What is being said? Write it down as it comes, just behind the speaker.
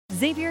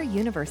Xavier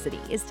University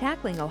is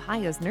tackling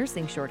Ohio's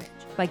nursing shortage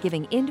by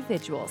giving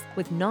individuals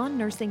with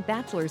non-nursing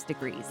bachelor's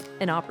degrees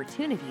an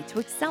opportunity to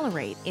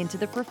accelerate into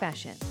the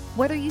profession.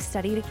 Whether you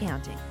studied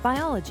accounting,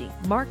 biology,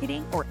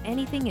 marketing, or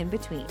anything in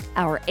between,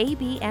 our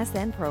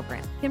ABSN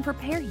program can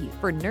prepare you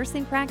for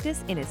nursing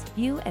practice in as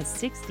few as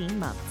 16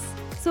 months.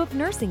 So if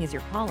nursing is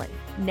your calling,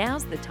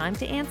 now's the time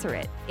to answer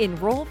it.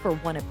 Enroll for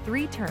one of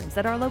 3 terms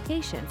at our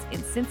locations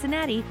in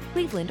Cincinnati,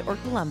 Cleveland, or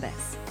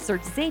Columbus.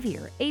 Search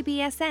Xavier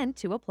ABSN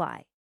to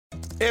apply.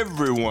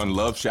 Everyone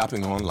loves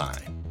shopping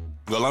online.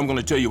 Well, I'm going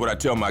to tell you what I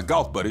tell my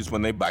golf buddies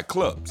when they buy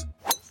clubs.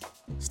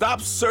 Stop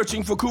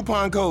searching for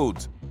coupon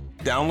codes.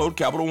 Download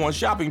Capital One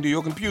Shopping to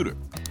your computer.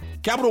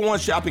 Capital One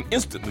Shopping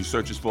instantly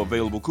searches for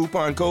available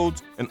coupon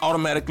codes and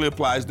automatically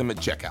applies them at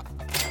checkout.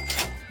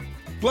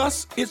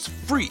 Plus, it's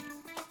free,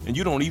 and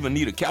you don't even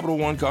need a Capital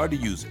One card to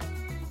use it.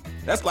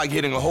 That's like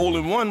hitting a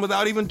hole-in-one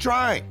without even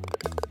trying.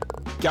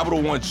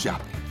 Capital One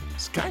Shopping.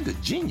 It's kind of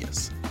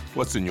genius.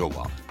 What's in your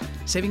wallet?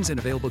 Savings and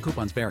available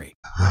coupons vary.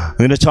 I'm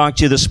going to talk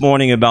to you this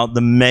morning about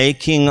the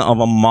making of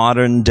a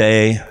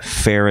modern-day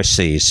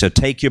Pharisee. So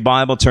take your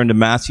Bible, turn to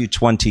Matthew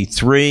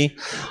 23.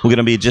 We're going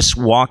to be just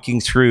walking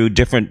through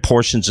different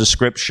portions of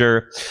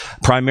Scripture,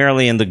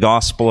 primarily in the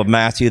Gospel of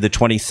Matthew, the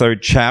 23rd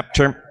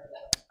chapter.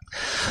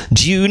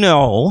 Do you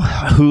know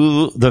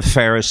who the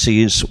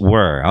Pharisees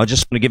were? I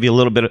just want to give you a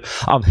little bit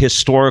of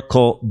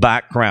historical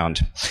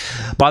background.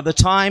 By the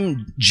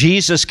time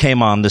Jesus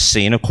came on the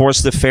scene, of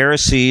course, the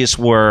Pharisees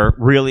were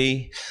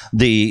really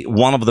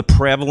one of the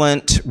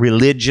prevalent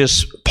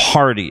religious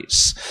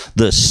parties,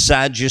 the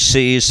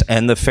Sadducees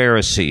and the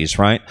Pharisees,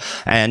 right?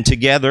 And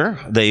together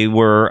they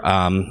were,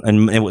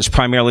 and it was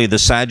primarily the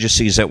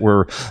Sadducees that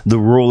were the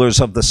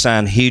rulers of the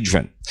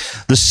Sanhedrin.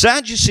 The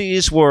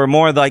Sadducees were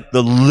more like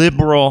the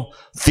liberal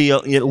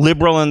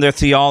in their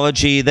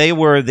theology. They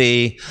were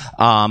the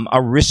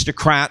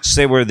aristocrats.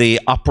 They were the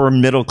upper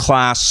middle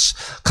class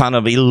kind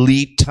of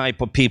elite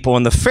type of people.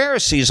 And the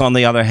Pharisees, on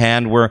the other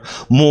hand, were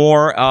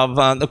more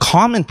of the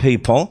common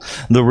people,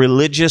 the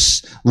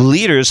religious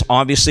leaders,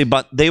 obviously,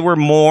 but they were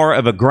more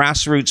of a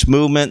grassroots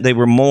movement. They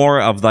were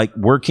more of like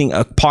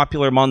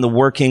popular among the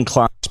working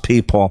class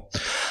people.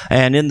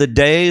 And in the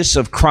days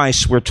of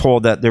Christ, we're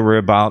told that there were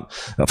about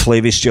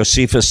Flavius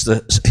Josephus,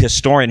 the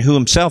historian, who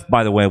himself,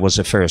 by the way, was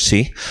a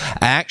Pharisee,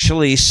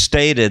 actually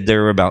stated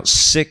there were about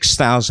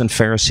 6,000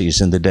 Pharisees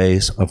in the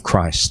days of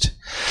Christ.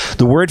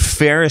 The word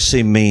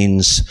Pharisee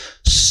means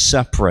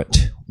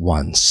separate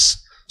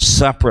ones.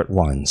 Separate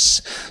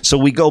ones. So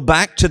we go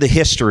back to the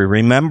history.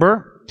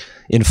 Remember,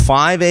 in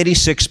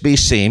 586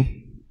 BC,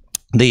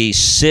 the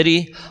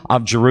city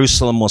of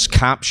Jerusalem was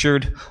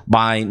captured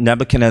by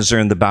Nebuchadnezzar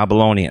and the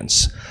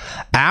Babylonians.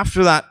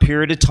 After that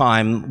period of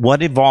time,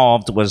 what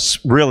evolved was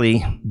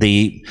really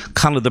the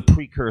kind of the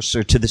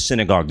precursor to the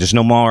synagogue. There's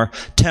no more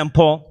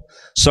temple,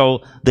 so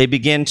they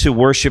begin to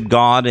worship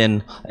God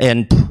in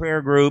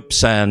prayer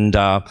groups, and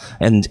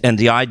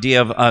the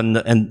idea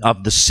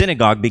of the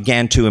synagogue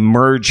began to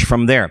emerge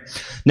from there.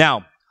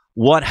 Now,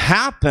 what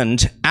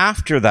happened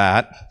after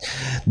that?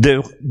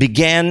 There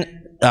began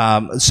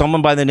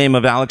someone by the name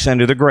of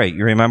Alexander the Great.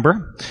 You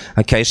remember?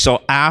 Okay,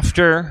 so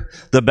after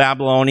the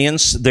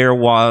Babylonians, there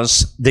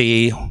was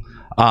the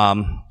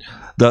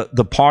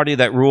party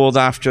that ruled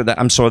after that.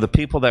 The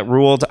people that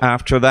ruled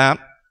after that,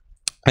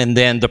 and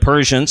then the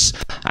Persians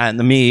and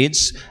the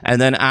Medes,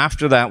 and then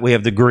after that we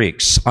have the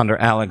Greeks under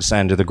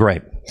Alexander the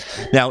Great.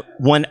 Now,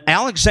 when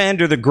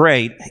Alexander the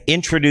Great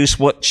introduced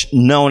what's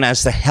known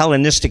as the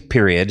Hellenistic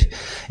period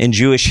in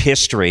Jewish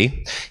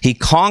history, he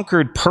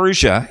conquered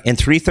Persia in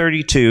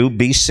 332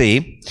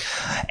 BC,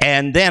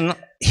 and then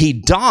he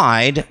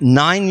died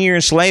 9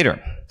 years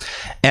later.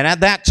 And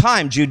at that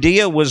time,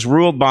 Judea was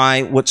ruled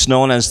by what's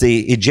known as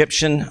the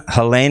Egyptian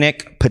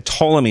Hellenic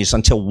Ptolemies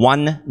until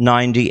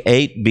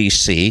 198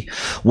 BC,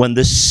 when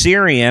the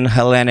Syrian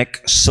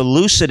Hellenic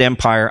Seleucid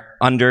Empire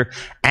under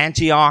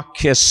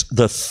Antiochus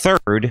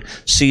III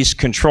seized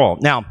control.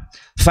 Now,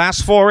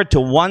 fast forward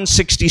to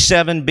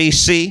 167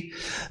 BC,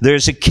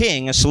 there's a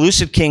king, a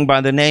Seleucid king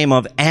by the name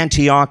of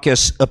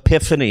Antiochus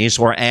Epiphanes,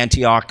 or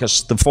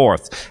Antiochus IV.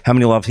 How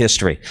many love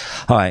history?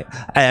 All right.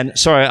 And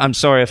I'm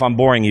sorry if I'm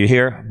boring you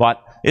here,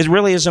 but it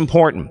really is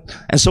important.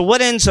 And so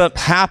what ends up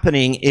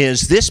happening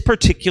is this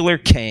particular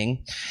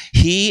king,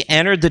 he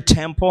entered the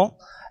temple,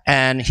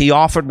 and he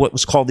offered what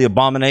was called the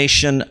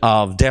abomination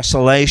of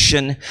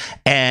desolation,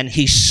 and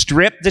he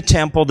stripped the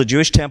temple, the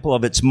Jewish temple,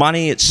 of its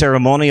money, its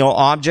ceremonial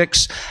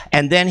objects,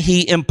 and then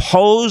he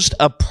imposed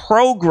a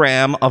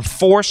program of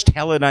forced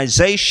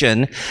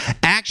Hellenization,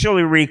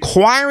 actually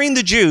requiring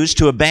the Jews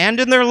to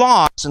abandon their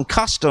laws and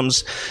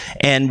customs.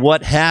 And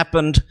what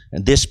happened,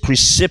 this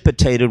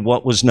precipitated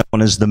what was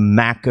known as the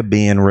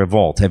Maccabean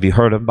Revolt. Have you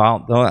heard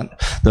about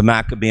that? The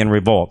Maccabean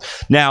Revolt.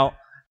 Now,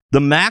 the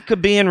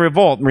Maccabean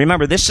Revolt,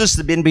 remember, this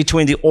has been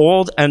between the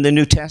Old and the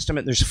New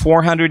Testament. There's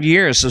 400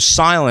 years of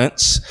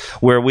silence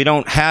where we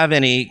don't have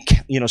any,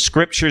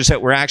 scriptures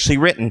that were actually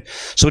written.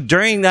 So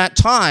during that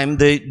time,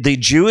 the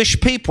Jewish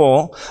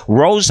people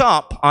rose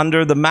up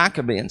under the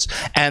Maccabees,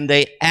 and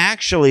they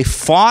actually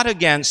fought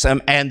against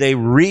them, and they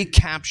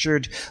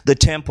recaptured the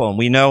temple. And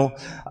we know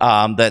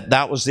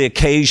that was the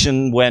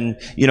occasion when,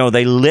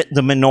 they lit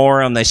the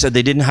menorah, and they said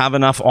they didn't have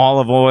enough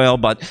olive oil,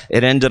 but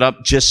it ended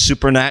up just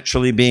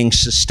supernaturally being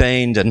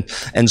sustained.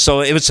 And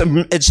so it's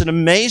an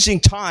amazing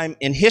time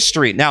in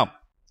history. Now,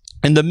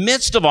 in the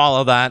midst of all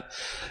of that,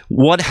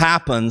 what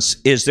happens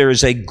is there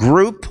is a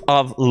group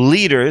of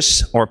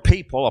leaders or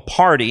people, a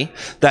party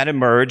that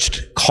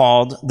emerged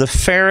called the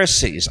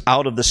Pharisees,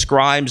 out of the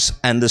scribes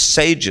and the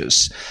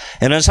sages.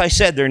 And as I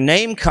said, their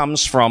name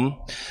comes from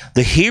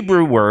the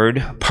Hebrew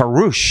word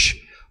parush,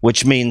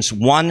 which means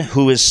one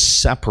who is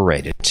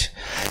separated.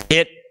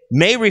 It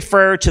may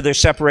refer to their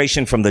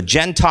separation from the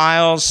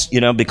Gentiles,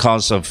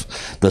 because of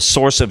the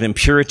source of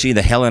impurity,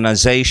 the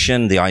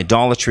Hellenization, the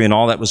idolatry, and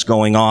all that was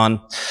going on,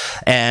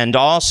 and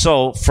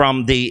also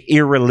from the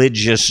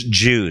irreligious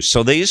Jews.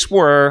 So these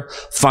were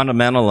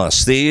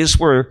fundamentalists. These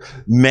were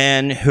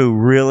men who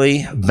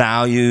really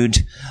valued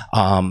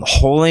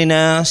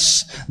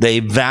holiness.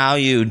 They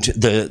valued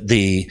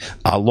the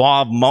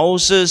law of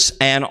Moses,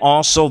 and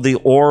also the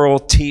oral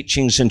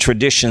teachings and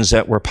traditions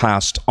that were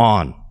passed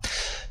on.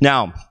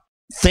 Now,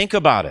 think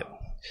about it.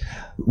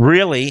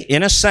 Really,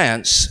 in a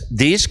sense,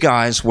 these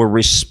guys were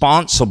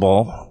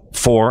responsible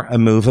for a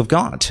move of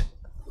God.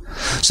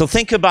 So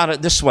think about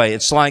it this way.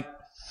 It's like,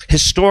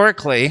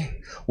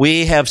 historically,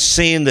 we have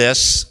seen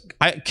this.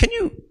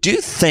 Do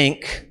you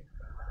think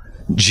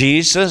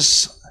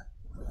Jesus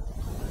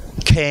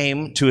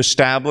came to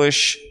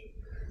establish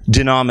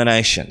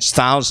denominations,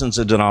 thousands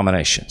of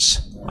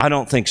denominations? I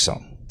don't think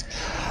so.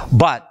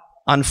 But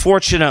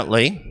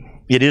unfortunately,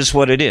 it is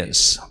what it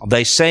is.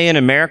 They say in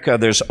America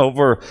there's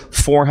over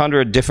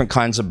 400 different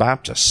kinds of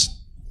Baptists.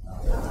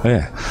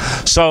 Yeah.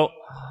 So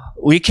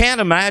we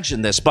can't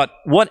imagine this, but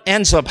what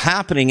ends up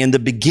happening in the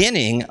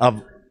beginning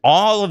of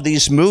all of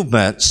these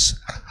movements,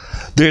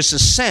 there's a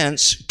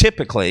sense,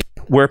 typically,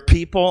 where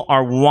people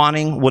are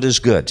wanting what is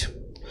good.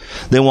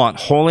 They want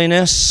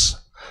holiness,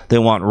 they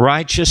want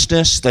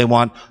righteousness, they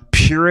want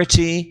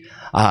purity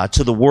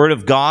to the Word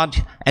of God.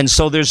 And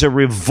so there's a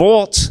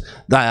revolt,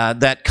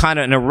 that kind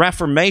of, and a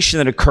reformation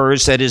that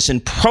occurs that is in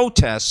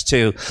protest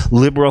to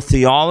liberal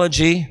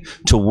theology,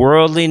 to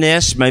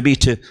worldliness, maybe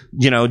to,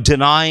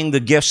 denying the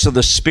gifts of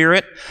the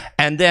Spirit.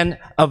 And then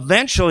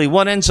eventually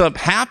what ends up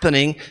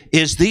happening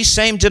is these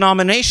same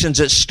denominations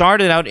that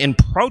started out in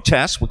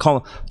protest, we call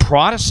them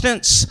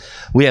Protestants.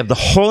 We have the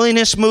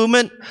holiness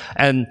movement,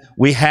 and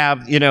we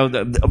have,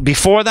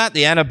 before that,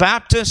 the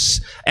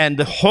Anabaptists and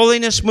the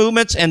holiness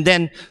movements, and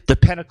then the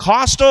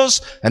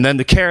Pentecostals, and then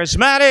the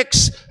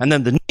Charismatics, and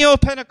then the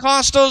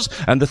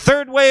Neo-Pentecostals, and the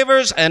Third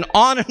Wavers, and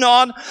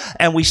on.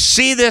 And we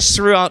see this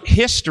throughout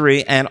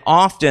history, and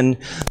often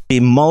the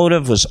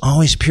motive was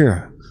always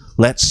pure.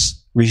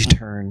 Let's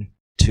return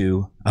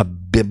to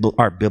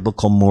our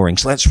biblical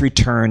moorings. Let's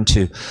return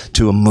to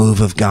a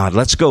move of God.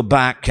 Let's go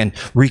back and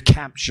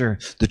recapture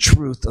the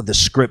truth of the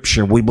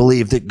Scripture. We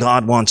believe that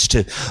God wants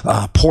to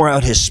pour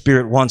out His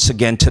Spirit once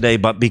again today,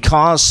 but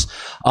because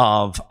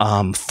of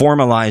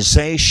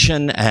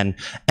formalization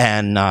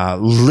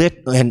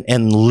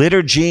and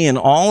liturgy and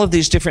all of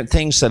these different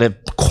things that have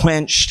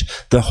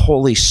quenched the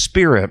Holy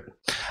Spirit,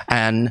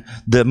 and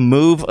the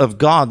move of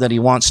God that He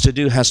wants to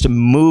do has to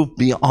move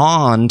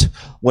beyond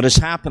what has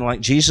happened.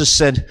 Like Jesus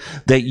said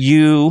that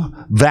you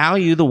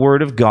value the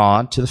Word of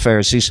God, to the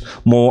Pharisees,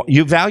 more.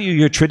 You value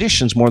your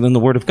traditions more than the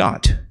Word of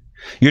God.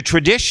 Your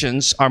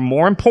traditions are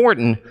more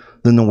important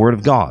than the Word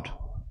of God.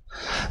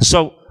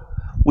 So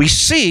we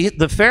see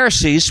the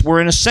Pharisees were,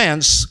 in a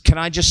sense, can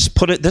I just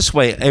put it this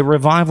way, a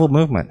revival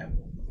movement.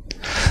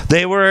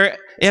 They were,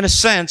 in a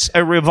sense,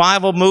 a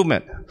revival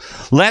movement.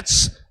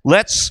 Let's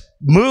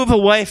move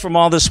away from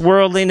all this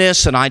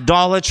worldliness and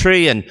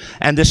idolatry and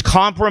this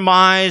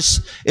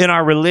compromise in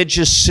our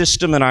religious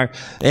system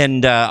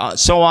and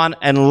so on,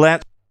 and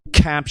let's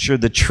capture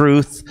the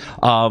truth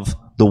of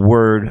the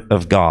Word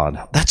of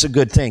God. That's a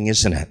good thing,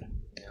 isn't it?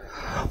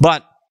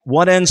 But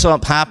what ends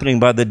up happening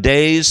by the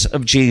days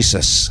of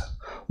Jesus?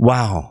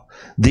 Wow,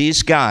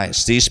 these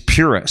guys, these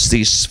purists,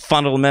 these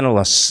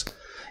fundamentalists,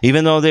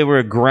 even though they were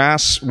a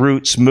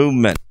grassroots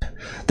movement,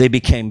 they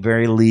became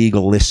very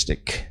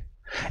legalistic.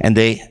 And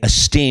they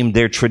esteemed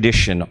their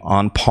tradition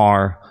on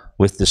par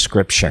with the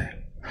Scripture.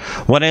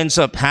 What ends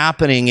up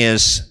happening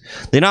is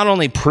they not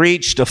only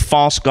preached a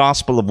false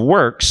gospel of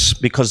works,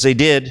 because they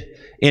did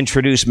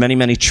introduce many,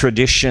 many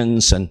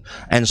traditions and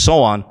so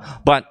on,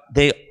 but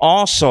they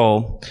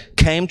also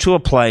came to a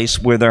place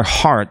where their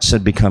hearts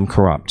had become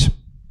corrupt.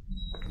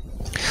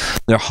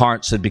 Their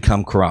hearts had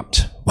become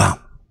corrupt. Wow.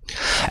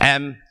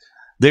 And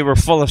they were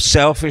full of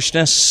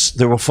selfishness.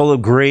 They were full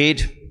of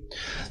greed.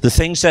 The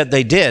things that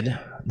they did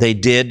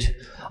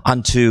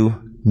unto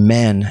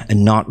men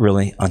and not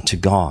really unto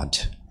God.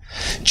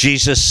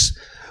 Jesus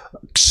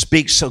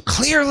speaks so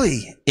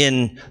clearly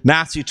in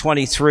Matthew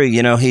 23.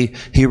 You know, he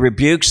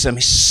rebukes them.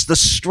 The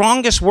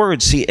strongest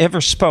words he ever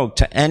spoke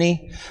to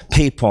any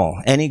people,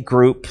 any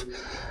group,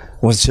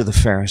 was to the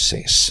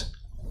Pharisees.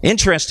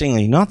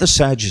 Interestingly, not the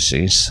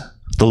Sadducees,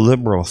 the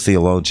liberal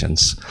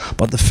theologians,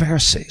 but the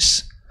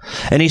Pharisees.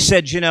 And he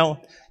said, you know,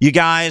 you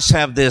guys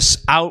have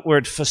this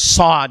outward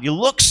facade. You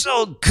look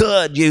so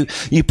good. You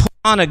put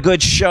on a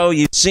good show.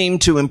 You seem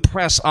to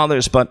impress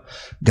others, but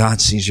God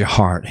sees your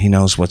heart. He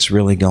knows what's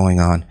really going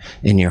on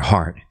in your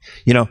heart.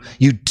 You know,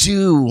 you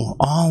do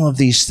all of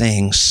these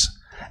things,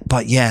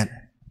 but yet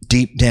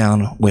deep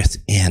down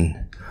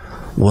within,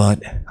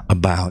 what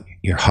about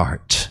your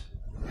heart?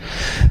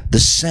 The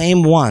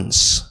same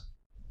ones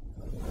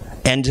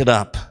ended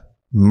up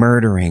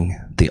murdering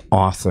the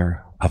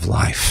author of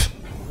life.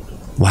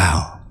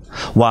 Wow.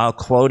 While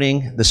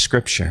quoting the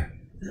scripture,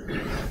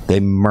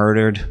 they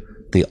murdered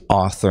the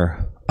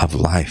author of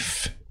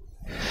life.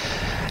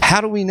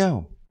 How do we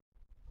know?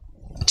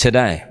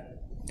 Today,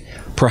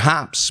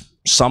 perhaps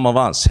some of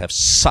us have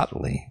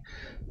subtly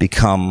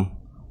become,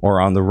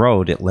 or on the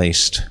road at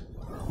least,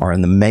 or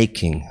in the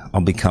making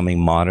of becoming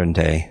modern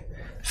day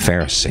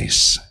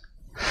Pharisees.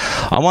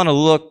 I want to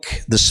look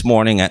this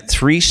morning at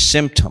 3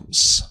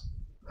 symptoms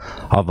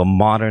of a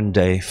modern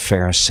day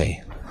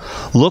Pharisee,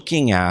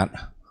 looking at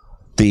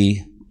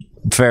the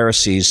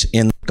Pharisees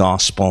in the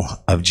gospel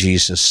of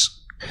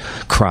Jesus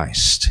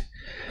Christ.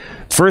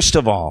 First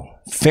of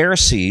all,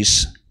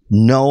 Pharisees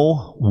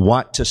know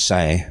what to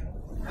say,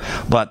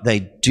 but they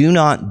do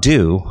not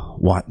do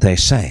what they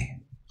say.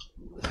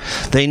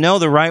 They know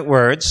the right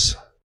words,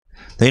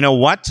 they know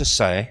what to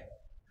say,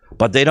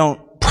 but they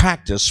don't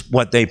practice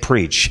what they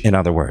preach, in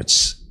other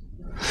words.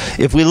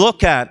 If we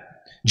look at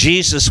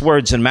Jesus'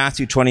 words in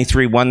Matthew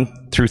 23,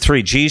 1 through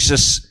 3,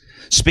 Jesus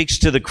speaks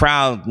to the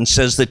crowd and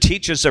says, the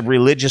teachers of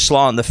religious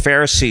law and the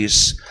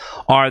Pharisees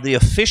are the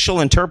official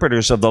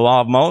interpreters of the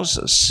law of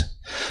Moses.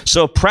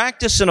 So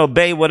practice and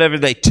obey whatever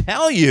they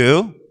tell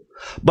you,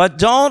 but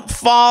don't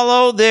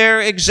follow their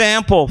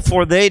example,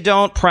 for they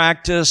don't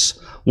practice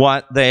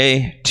what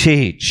they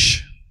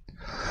teach.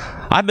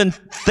 I've been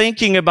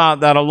thinking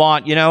about that a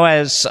lot, you know,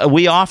 as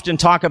we often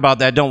talk about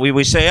that, don't we?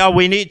 We say, oh,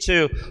 we need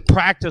to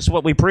practice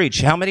what we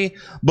preach. How many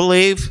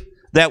believe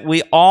that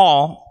we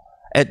all,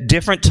 at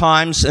different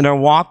times in our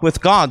walk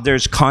with God,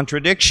 there's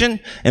contradiction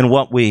in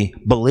what we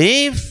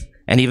believe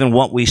and even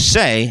what we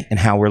say and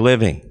how we're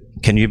living?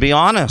 Can you be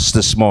honest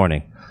this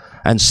morning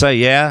and say,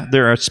 yeah,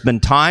 there has been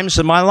times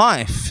in my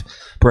life,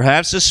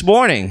 perhaps this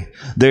morning,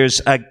 there's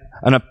an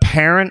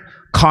apparent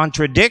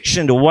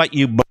contradiction to what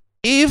you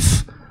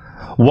believe,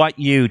 what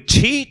you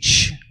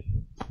teach,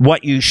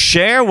 what you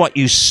share, what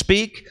you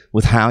speak,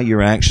 with how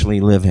you're actually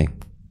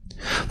living.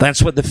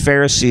 That's what the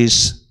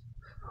Pharisees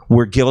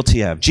were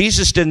guilty of.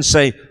 Jesus didn't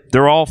say,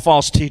 they're all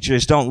false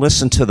teachers, don't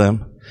listen to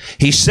them.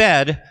 He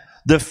said,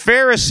 the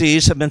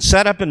Pharisees have been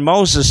set up in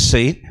Moses'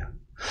 seat.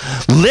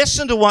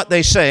 Listen to what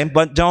they say,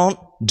 but don't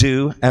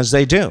do as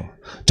they do.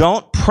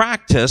 Don't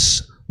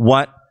practice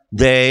what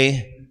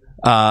they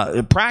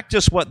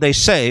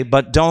say,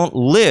 but don't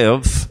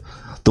live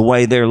the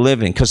way they're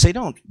living, because they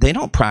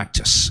don't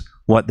practice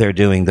what they're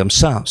doing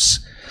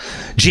themselves.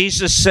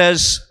 Jesus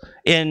says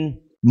in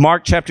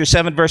Mark chapter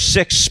 7, verse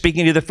 6,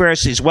 speaking to the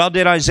Pharisees, well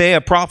did Isaiah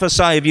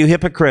prophesy of you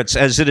hypocrites,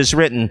 as it is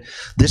written,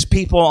 this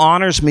people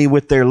honors me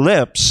with their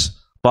lips,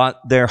 but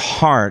their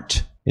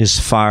heart is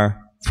far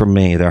from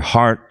me. Their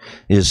heart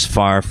is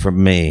far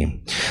from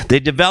me. They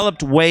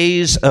developed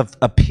ways of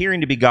appearing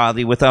to be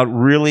godly without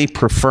really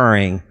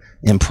preferring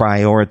and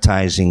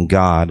prioritizing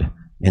God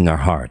in their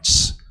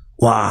hearts.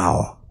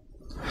 Wow.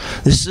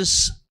 This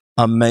is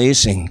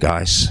amazing,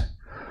 guys.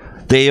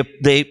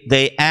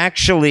 They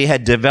actually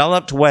had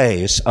developed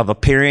ways of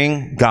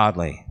appearing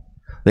godly.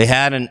 They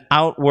had an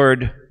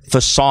outward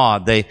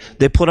facade. They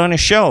put on a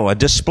show, a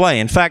display.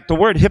 In fact, the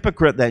word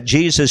hypocrite that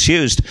Jesus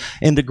used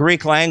in the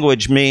Greek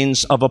language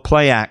means of a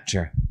play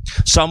actor.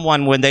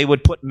 Someone, when they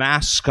would put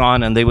masks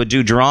on and they would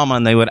do drama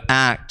and they would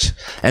act.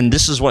 And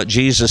this is what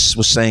Jesus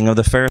was saying of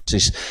the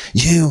Pharisees.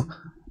 You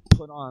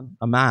put on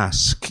a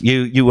mask.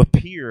 You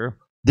appear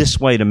this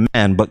way to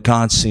men, but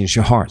God sees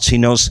your hearts. He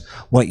knows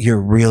what you're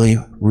really,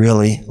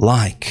 really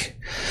like.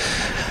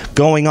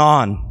 Going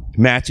on,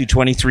 Matthew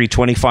 23,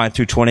 25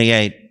 through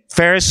 28.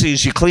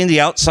 Pharisees, you clean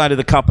the outside of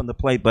the cup and the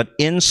plate, but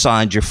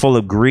inside you're full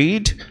of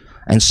greed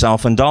and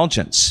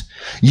self-indulgence.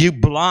 You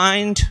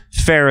blind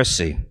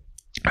Pharisee.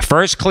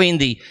 First clean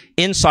the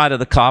inside of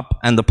the cup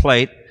and the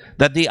plate,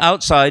 that the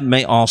outside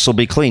may also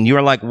be clean. You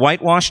are like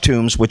whitewashed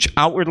tombs, which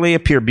outwardly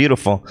appear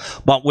beautiful,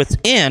 but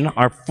within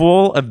are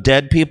full of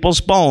dead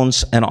people's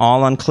bones and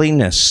all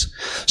uncleanness.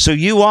 So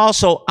you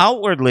also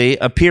outwardly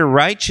appear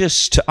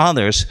righteous to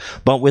others,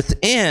 but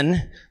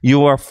within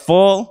you are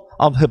full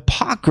of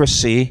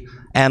hypocrisy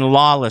and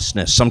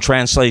lawlessness. Some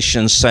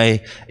translations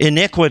say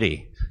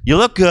iniquity. You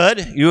look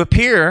good, you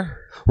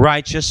appear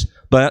righteous,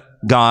 but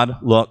God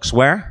looks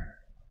where?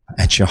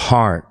 At your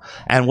heart.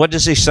 And what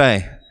does he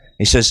say?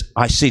 He says,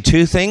 I see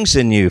 2 things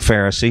in you,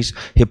 Pharisees.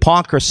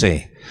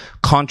 Hypocrisy,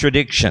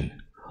 contradiction.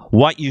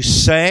 What you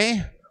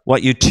say,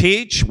 what you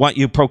teach, what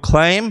you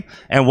proclaim,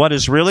 and what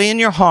is really in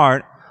your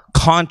heart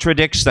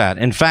contradicts that.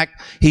 In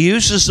fact, he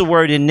uses the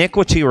word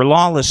iniquity or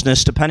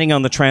lawlessness, depending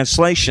on the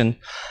translation,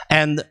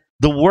 and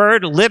the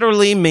word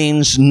literally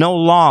means no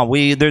law.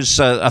 There's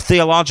a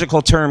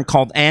theological term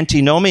called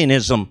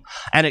antinomianism,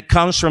 and it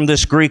comes from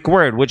this Greek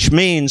word, which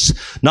means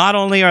not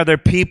only are there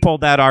people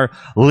that are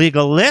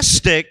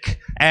legalistic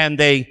and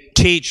they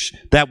teach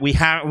that we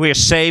are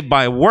saved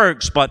by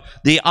works, but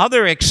the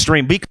other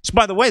extreme, because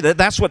by the way,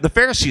 that's what the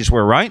Pharisees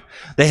were, right?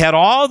 They had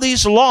all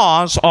these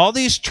laws, all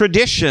these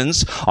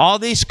traditions, all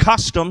these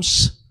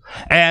customs,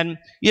 and,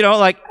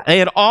 like they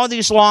had all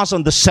these laws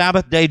on the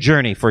Sabbath day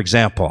journey, for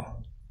example.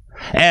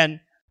 And,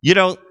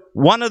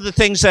 one of the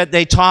things that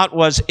they taught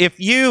was if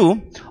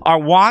you are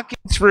walking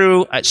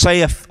through,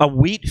 say, a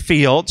wheat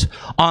field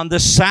on the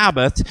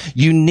Sabbath,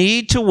 you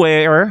need to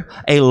wear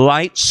a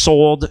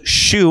light-soled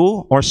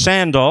shoe or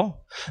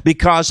sandal,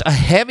 because a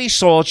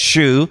heavy-soled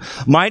shoe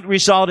might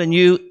result in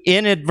you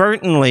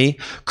inadvertently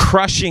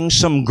crushing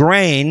some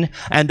grain,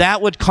 and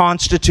that would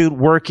constitute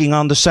working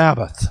on the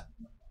Sabbath.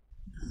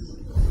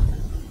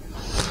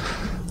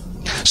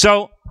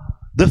 So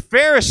the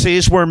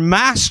Pharisees were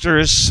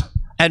masters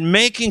at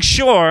making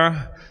sure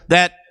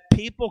that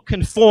people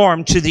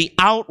conform to the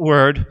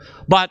outward,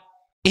 but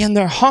in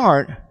their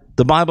heart,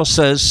 the Bible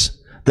says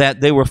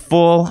that they were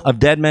full of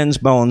dead men's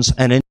bones,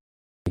 and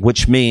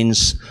which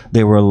means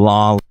they were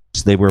lawless.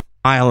 They were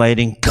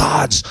violating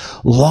God's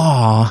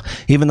law,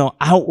 even though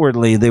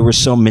outwardly they were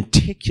so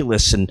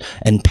meticulous and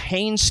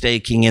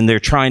painstaking, and they're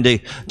trying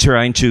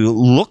to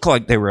look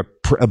like they were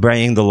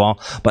obeying the law.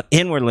 But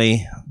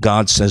inwardly,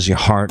 God says, your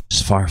heart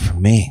is far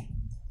from me.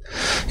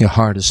 Your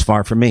heart is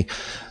far from me.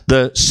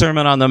 The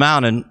Sermon on the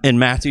Mount in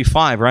Matthew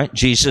 5, right?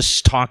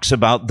 Jesus talks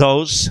about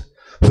those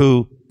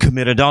who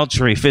commit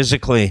adultery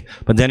physically,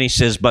 but then he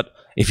says, but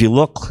if you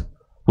look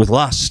with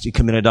lust, you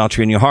commit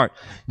adultery in your heart.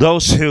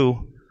 Those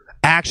who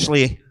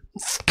actually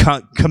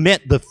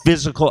commit the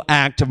physical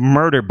act of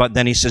murder, but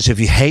then he says, if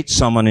you hate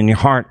someone in your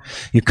heart,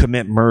 you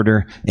commit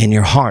murder in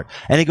your heart.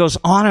 And he goes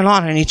on,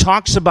 and he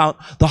talks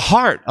about the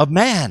heart of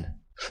man.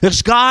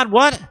 Because God,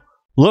 what?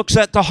 Looks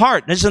at the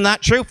heart. Isn't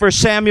that true? 1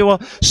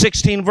 Samuel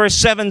 16 verse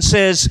 7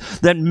 says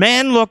that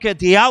men look at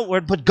the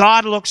outward, but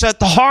God looks at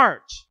the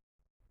heart.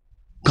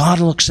 God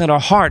looks at our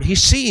heart. He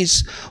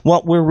sees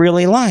what we're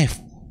really like.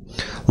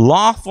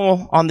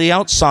 Lawful on the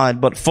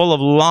outside, but full of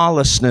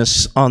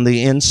lawlessness on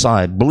the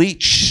inside.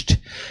 Bleached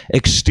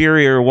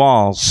exterior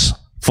walls,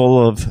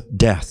 full of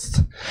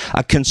death.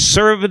 A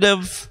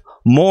conservative,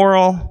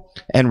 moral,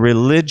 and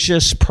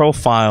religious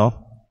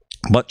profile,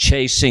 but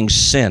chasing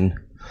sin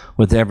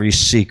with every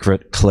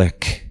secret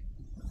click.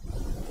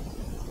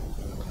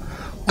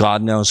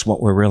 God knows what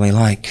we're really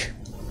like,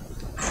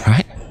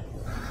 right?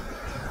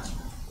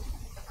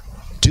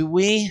 Do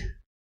we,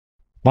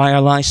 by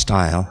our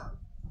lifestyle,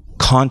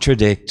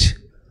 contradict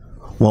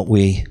what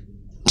we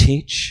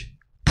teach,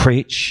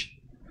 preach,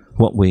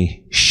 what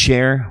we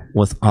share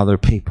with other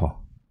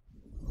people?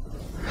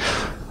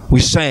 We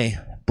say,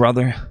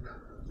 brother,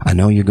 I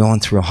know you're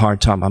going through a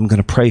hard time. I'm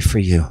going to pray for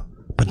you.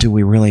 But do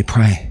we really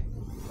pray?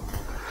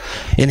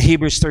 In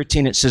Hebrews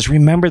 13, it says,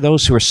 remember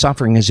those who are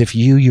suffering as if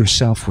you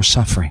yourself were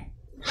suffering.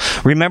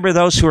 Remember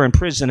those who are in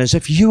prison as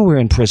if you were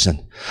in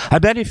prison. I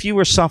bet if you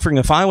were suffering,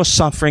 if I was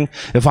suffering,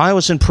 if I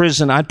was in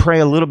prison, I'd pray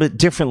a little bit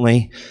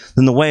differently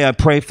than the way I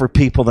pray for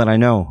people that I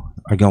know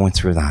are going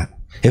through that.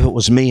 If it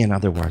was me, in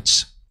other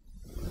words.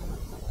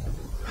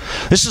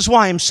 This is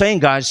why I'm saying,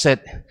 guys,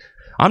 that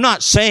I'm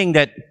not saying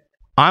that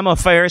I'm a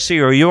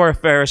Pharisee or you're a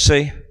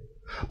Pharisee,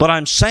 but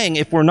I'm saying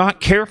if we're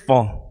not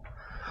careful,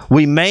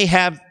 we may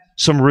have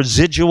some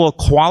residual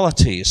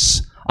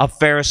qualities of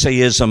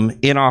Pharisaism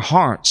in our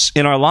hearts,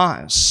 in our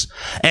lives.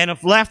 And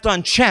if left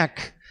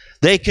unchecked,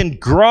 they can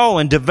grow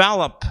and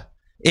develop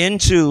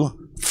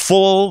into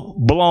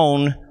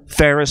full-blown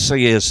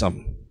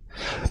Pharisaism.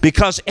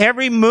 Because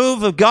every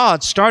move of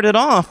God started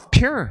off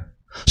pure.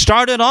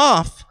 Started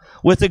off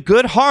with a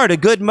good heart, a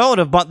good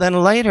motive, but then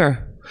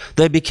later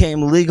they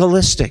became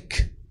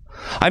legalistic.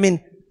 I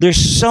mean,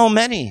 there's so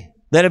many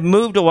that have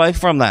moved away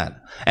from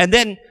that. And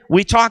then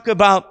we talk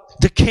about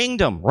the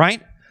kingdom,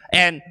 right?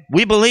 And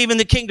we believe in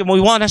the kingdom.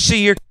 We want to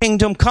see your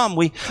kingdom come.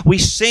 We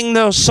sing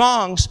those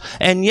songs,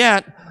 and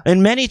yet,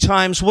 and many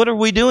times, what are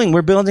we doing?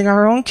 We're building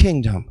our own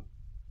kingdom.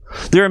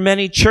 There are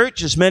many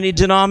churches, many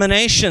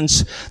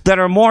denominations that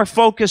are more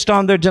focused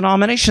on their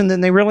denomination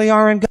than they really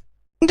are in God's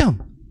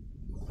kingdom.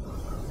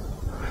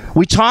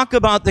 We talk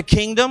about the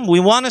kingdom. We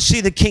want to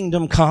see the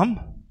kingdom come.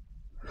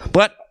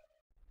 But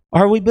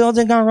are we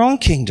building our own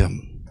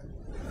kingdom?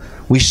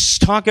 We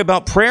talk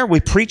about prayer. We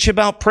preach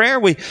about prayer.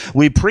 We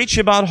preach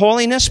about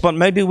holiness, but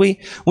maybe we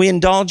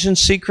indulge in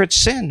secret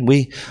sin.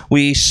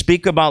 We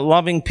speak about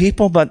loving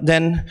people, but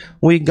then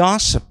we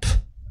gossip.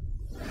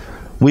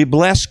 We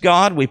bless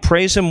God. We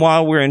praise Him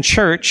while we're in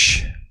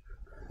church,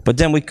 but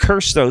then we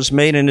curse those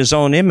made in His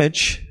own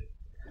image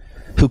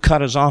who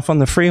cut us off on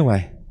the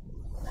freeway.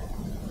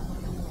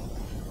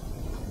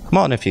 Come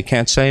on, if you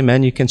can't say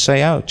amen, you can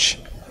say ouch.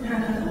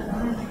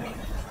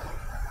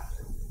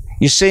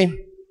 You see,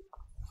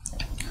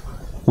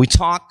 We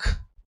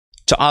talk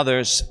to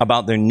others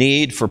about their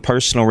need for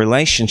personal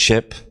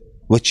relationship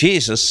with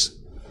Jesus,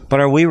 but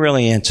are we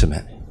really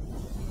intimate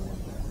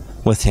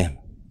with Him?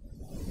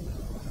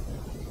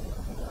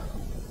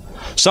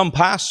 Some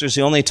pastors,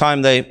 the only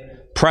time they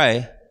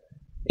pray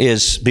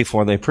is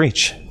before they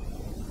preach.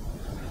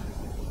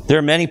 There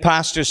are many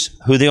pastors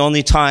who the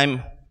only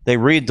time they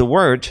read the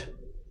Word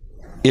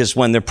is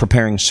when they're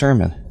preparing a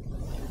sermon.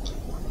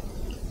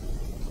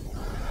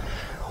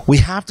 We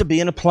have to be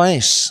in a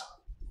place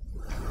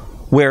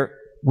where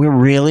we're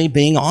really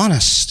being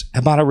honest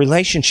about a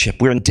relationship.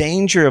 We're in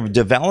danger of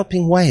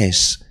developing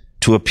ways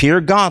to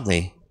appear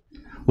godly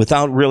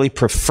without really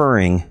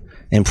preferring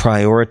and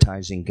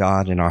prioritizing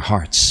God in our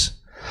hearts.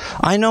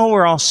 I know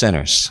we're all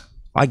sinners.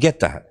 I get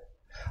that.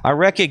 I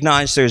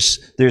recognize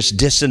there's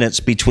dissonance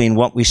between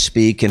what we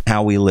speak and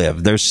how we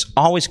live. There's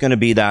always going to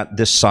be that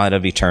this side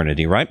of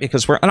eternity, right?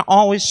 Because we're going to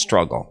always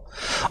struggle.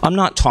 I'm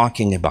not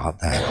talking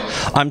about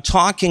that. I'm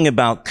talking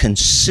about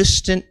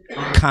consistent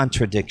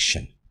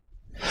contradiction.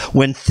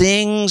 When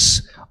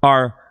things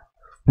are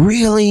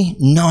really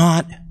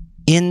not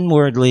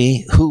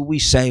inwardly who we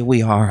say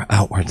we are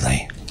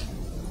outwardly.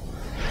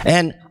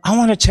 And I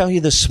want to tell you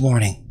this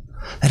morning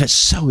that it's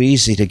so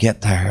easy to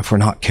get there if we're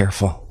not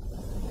careful.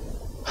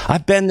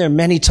 I've been there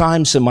many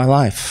times in my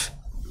life.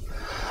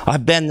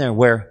 I've been there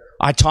where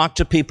I talk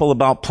to people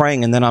about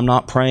praying and then I'm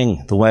not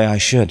praying the way I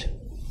should.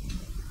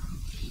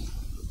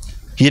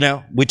 You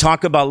know, we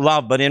talk about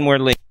love, but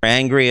inwardly we're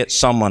angry at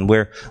someone.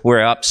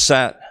 We're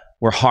upset.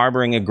 We're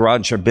harboring a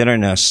grudge or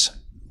bitterness.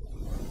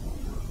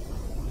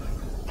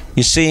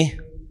 You see,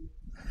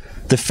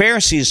 the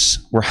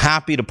Pharisees were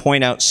happy to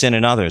point out sin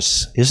in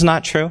others. Isn't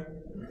that true?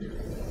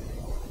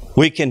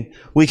 We can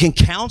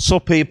counsel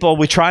people.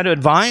 We try to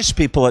advise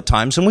people at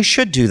times, and we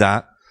should do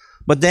that.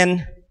 But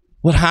then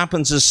what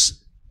happens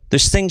is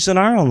there's things in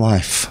our own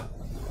life.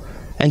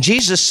 And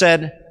Jesus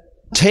said,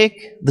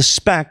 take the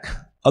speck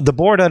of the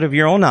board out of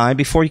your own eye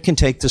before you can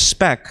take the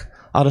speck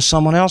out of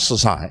someone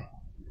else's eye.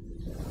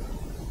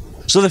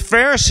 So the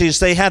Pharisees,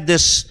 they had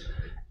this,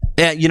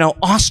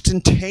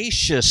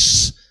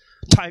 ostentatious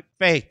type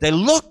faith. They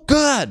looked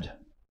good.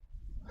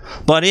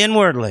 But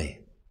inwardly,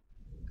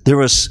 there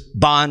was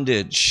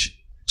bondage,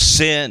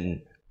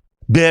 sin,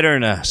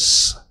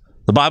 bitterness.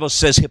 The Bible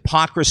says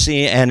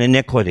hypocrisy and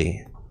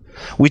iniquity.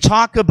 We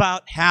talk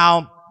about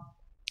how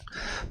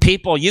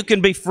people, you can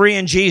be free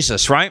in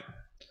Jesus, right?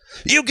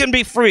 You can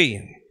be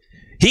free.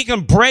 He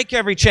can break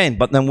every chain,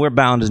 but then we're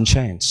bound in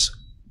chains.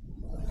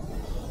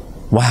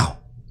 Wow.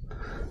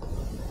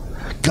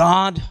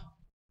 God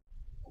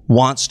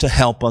wants to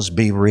help us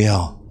be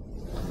real.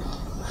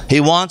 He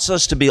wants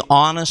us to be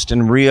honest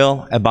and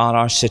real about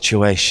our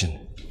situation.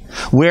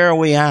 Where are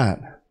we at?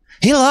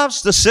 He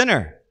loves the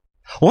sinner.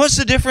 What's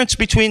the difference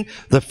between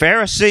the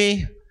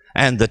Pharisee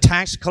and the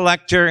tax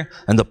collector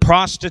and the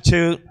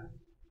prostitute?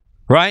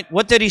 Right?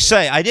 What did he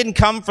say? I didn't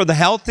come for the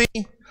healthy,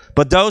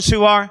 but those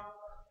who are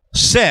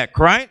sick,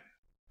 right?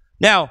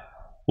 Now,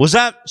 was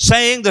that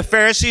saying the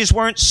Pharisees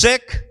weren't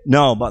sick?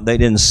 No, but they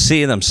didn't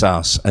see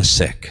themselves as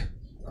sick.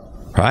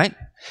 Right?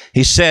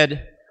 He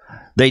said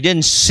they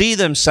didn't see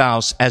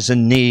themselves as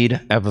in need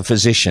of a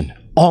physician.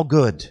 All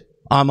good.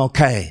 I'm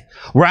okay.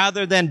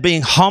 Rather than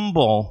being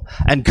humble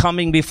and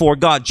coming before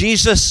God.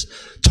 Jesus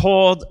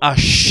told a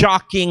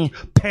shocking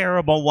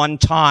parable one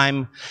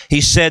time.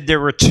 He said there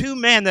were two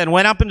men that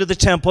went up into the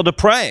temple to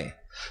pray.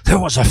 There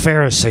was a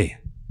Pharisee.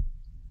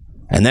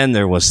 And then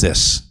there was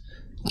this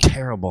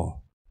terrible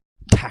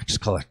tax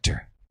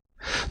collector.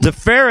 The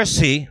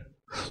Pharisee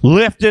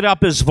lifted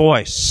up his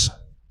voice.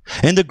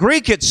 In the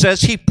Greek it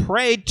says he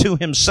prayed to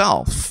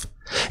himself.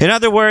 In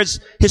other words,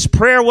 his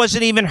prayer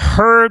wasn't even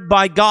heard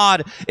by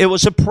God. It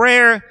was a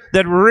prayer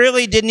that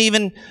really didn't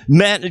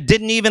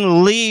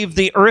even leave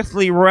the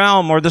earthly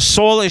realm or the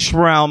soulish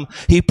realm.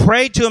 He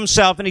prayed to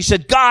himself and he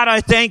said, God, I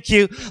thank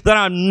you that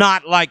I'm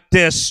not like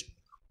this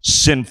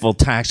sinful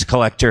tax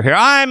collector here.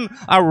 I'm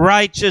a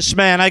righteous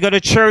man. I go to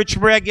church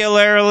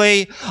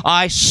regularly.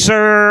 I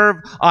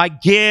serve. I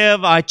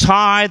give. I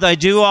tithe. I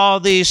do all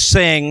these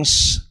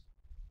things.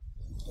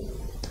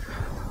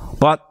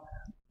 But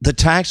the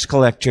tax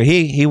collector,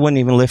 he wouldn't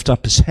even lift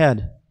up his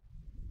head.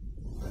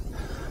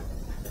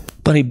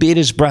 But he beat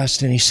his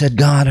breast and he said,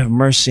 God, have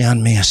mercy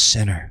on me, a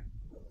sinner.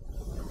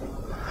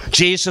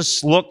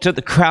 Jesus looked at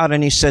the crowd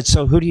and he said,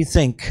 so who do you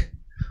think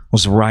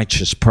was a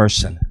righteous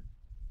person?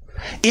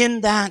 In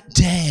that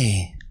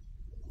day,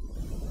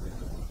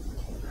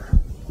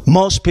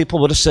 most people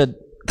would have said,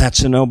 that's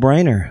a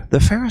no-brainer. The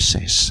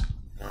Pharisees.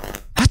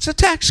 That's a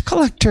tax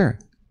collector.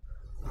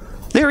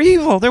 They're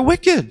evil. They're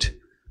wicked.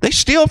 They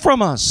steal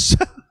from us.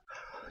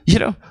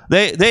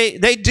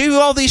 They do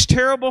all these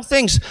terrible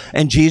things.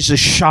 And Jesus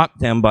shocked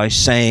them by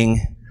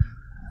saying,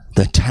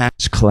 the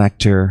tax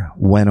collector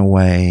went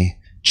away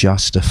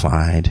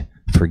justified,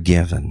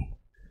 forgiven.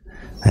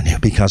 And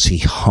because he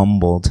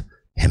humbled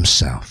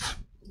himself.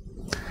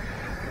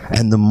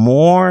 And the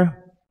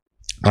more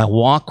I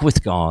walk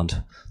with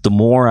God, the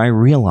more I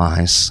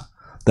realize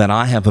that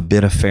I have a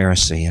bit of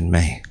Pharisee in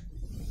me.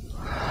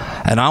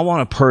 And I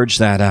want to purge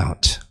that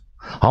out.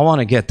 I want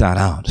to get that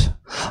out.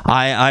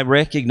 I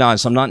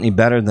recognize I'm not any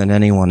better than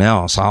anyone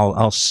else.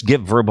 I'll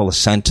give verbal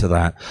assent to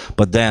that.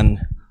 But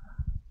then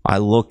I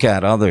look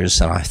at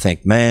others and I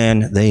think,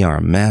 man, they are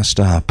messed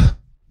up.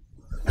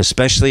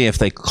 Especially if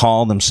they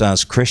call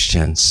themselves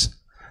Christians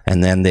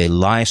and then their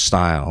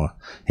lifestyle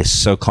is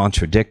so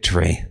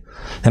contradictory.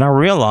 And I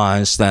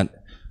realize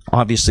that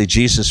obviously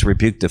Jesus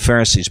rebuked the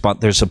Pharisees,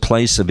 but there's a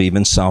place of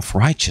even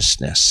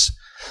self-righteousness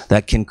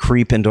that can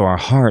creep into our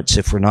hearts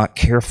if we're not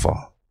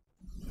careful.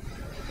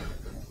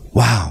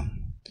 Wow.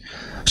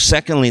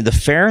 Secondly, the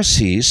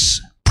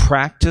Pharisees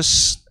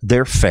practice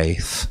their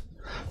faith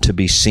to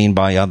be seen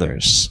by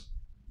others.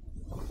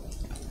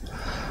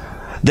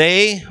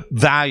 They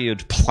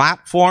valued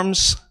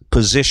platforms,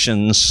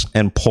 positions,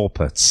 and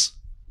pulpits.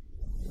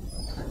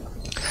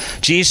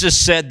 Jesus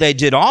said they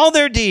did all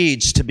their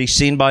deeds to be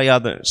seen by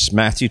others.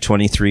 Matthew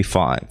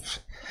 23:5.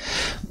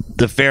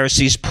 The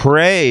Pharisees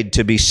prayed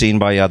to be seen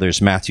by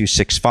others. Matthew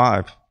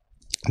 6:5.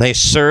 They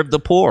served the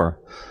poor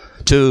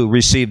to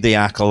receive the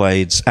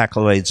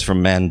accolades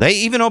from men. They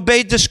even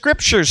obeyed the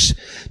scriptures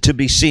to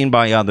be seen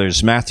by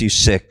others. Matthew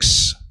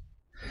 6.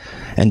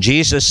 And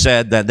Jesus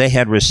said that they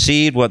had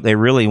received what they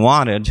really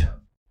wanted.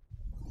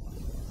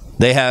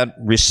 They had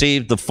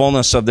received the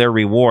fullness of their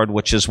reward,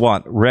 which is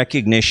what?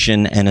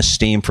 Recognition and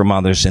esteem from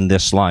others in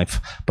this life.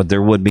 But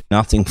there would be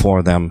nothing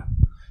for them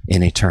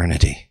in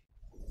eternity.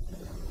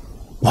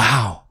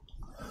 Wow.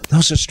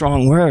 Those are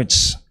strong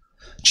words.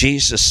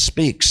 Jesus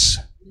speaks.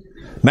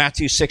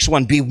 Matthew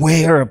 6:1,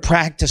 beware of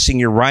practicing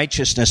your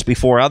righteousness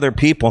before other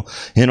people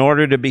in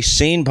order to be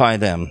seen by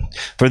them.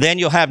 For then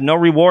you'll have no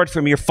reward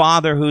from your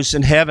Father who's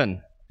in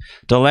heaven.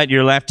 Don't let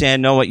your left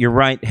hand know what your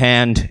right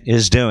hand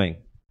is doing.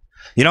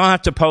 You don't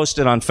have to post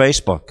it on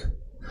Facebook.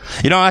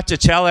 You don't have to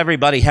tell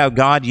everybody how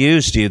God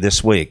used you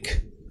this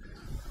week.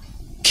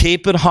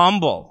 Keep it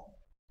humble.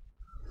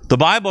 The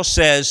Bible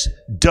says,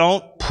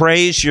 don't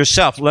praise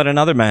yourself. Let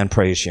another man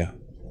praise you.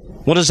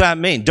 What does that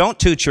mean? Don't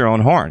toot your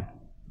own horn.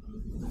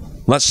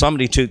 Let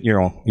somebody toot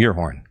your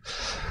horn.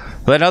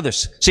 Let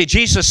others. See,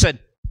 Jesus said,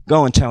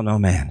 go and tell no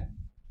man.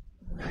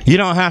 You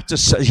don't have to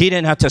say, he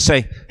didn't have to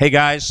say, hey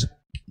guys,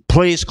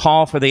 please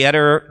call for the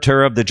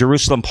editor of the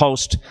Jerusalem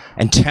Post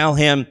and tell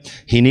him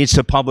he needs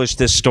to publish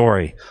this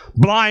story.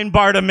 Blind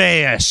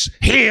Bartimaeus,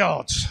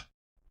 healed.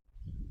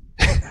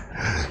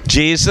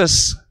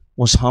 Jesus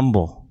was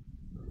humble.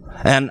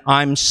 And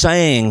I'm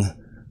saying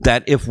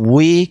that if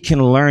we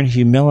can learn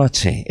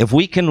humility, if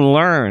we can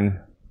learn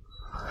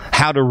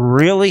how to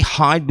really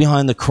hide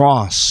behind the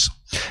cross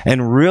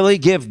and really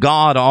give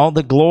God all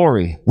the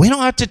glory, we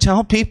don't have to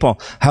tell people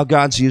how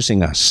God's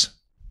using us.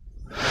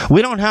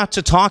 We don't have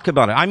to talk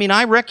about it. I mean,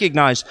 I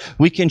recognize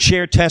we can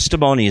share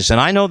testimonies,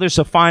 and I know there's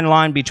a fine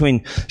line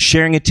between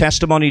sharing a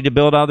testimony to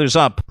build others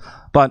up,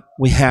 but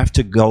we have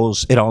to go,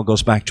 it all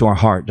goes back to our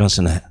heart,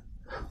 doesn't it?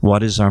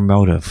 What is our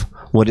motive?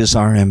 What is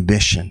our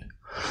ambition?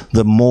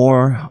 The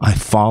more I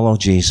follow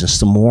Jesus,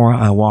 the more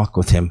I walk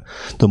with him,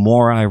 the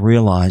more I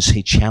realize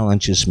he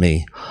challenges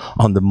me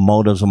on the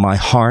motives of my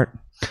heart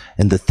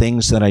and the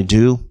things that I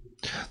do,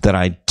 that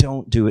I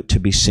don't do it to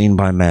be seen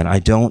by men. I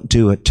don't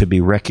do it to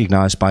be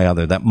recognized by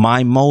others. That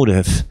my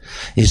motive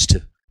is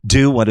to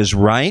do what is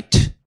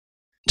right,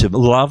 to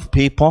love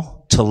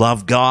people, to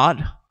love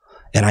God,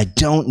 and I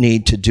don't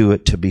need to do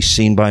it to be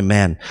seen by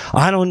men.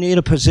 I don't need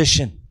a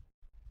position.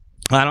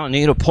 I don't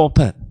need a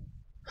pulpit.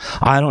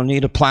 I don't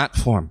need a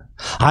platform.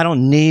 I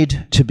don't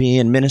need to be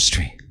in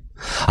ministry.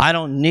 I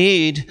don't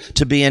need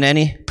to be in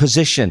any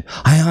position.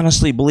 I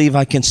honestly believe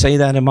I can say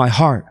that in my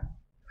heart.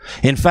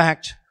 In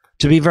fact,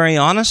 to be very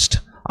honest,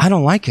 I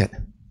don't like it.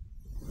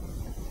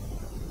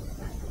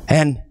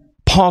 And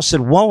Paul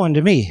said, woe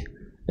unto me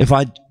if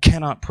I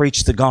cannot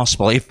preach the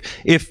gospel.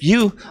 If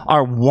you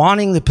are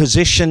wanting the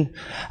position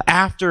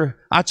after,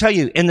 I'll tell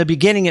you, in the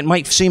beginning it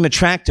might seem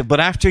attractive, but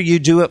after you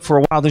do it for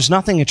a while, there's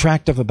nothing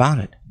attractive about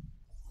it.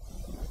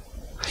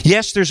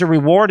 Yes, there's a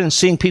reward in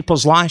seeing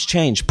people's lives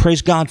change.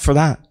 Praise God for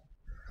that.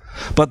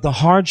 But the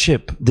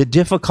hardship, the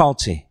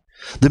difficulty,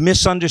 the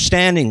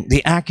misunderstanding,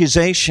 the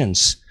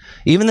accusations,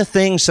 even the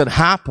things that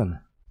happen,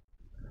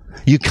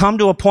 you come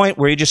to a point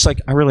where you're just like,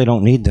 I really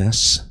don't need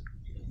this.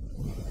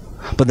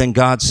 But then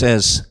God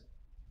says,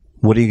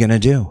 what are you going to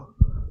do?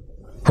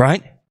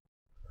 Right?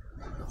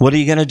 What are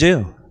you going to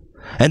do?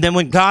 And then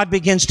when God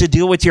begins to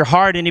deal with your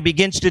heart and he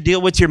begins to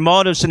deal with your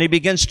motives and he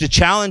begins to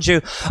challenge you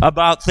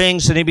about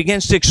things and he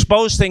begins to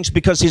expose things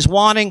because he's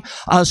wanting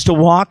us to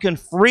walk in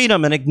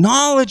freedom and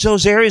acknowledge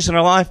those areas in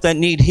our life that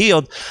need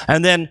healed.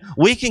 And then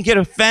we can get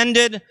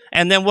offended,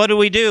 and then what do?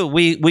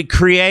 We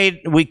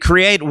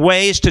create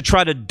ways to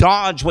try to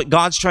dodge what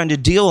God's trying to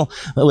deal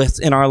with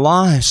in our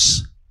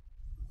lives.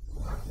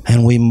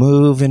 And we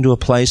move into a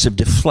place of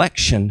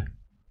deflection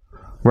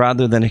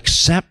rather than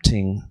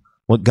accepting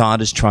what God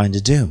is trying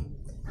to do.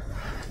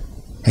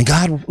 And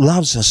God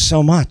loves us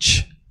so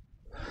much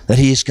that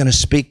he's going to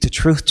speak the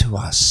truth to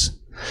us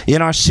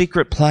in our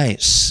secret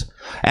place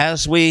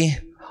as we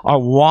are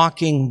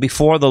walking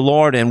before the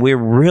Lord and we're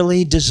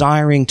really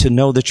desiring to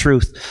know the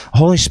truth,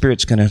 Holy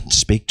Spirit's going to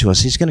speak to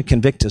us. He's going to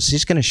convict us.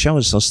 He's going to show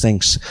us those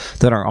things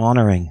that are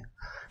honoring.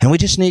 And we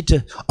just need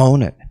to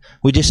own it.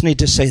 We just need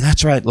to say,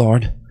 that's right,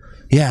 Lord.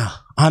 Yeah,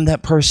 I'm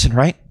that person,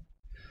 right?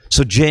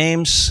 So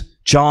James,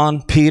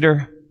 John,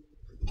 Peter,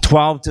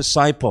 12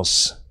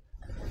 disciples.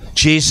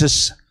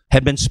 Jesus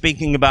had been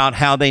speaking about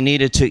how they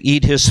needed to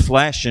eat his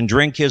flesh and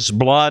drink his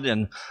blood,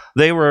 and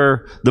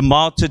the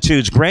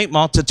multitudes, great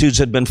multitudes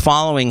had been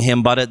following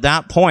him, but at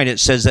that point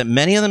it says that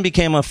many of them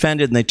became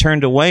offended and they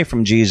turned away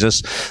from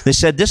Jesus. They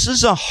said, this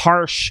is a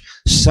harsh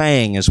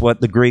saying, is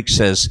what the Greek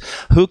says.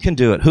 Who can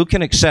do it? Who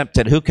can accept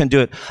it? Who can do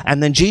it?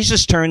 And then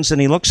Jesus turns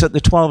and he looks at the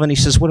 12 and he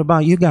says, what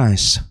about you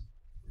guys?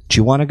 Do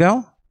you want to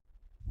go?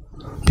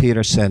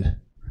 Peter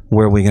said,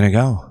 where are we going to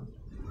go?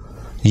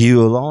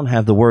 You alone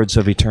have the words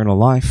of eternal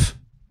life.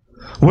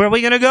 Where are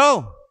we going to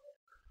go?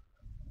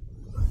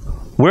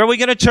 Where are we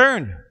going to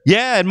turn?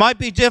 Yeah, it might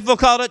be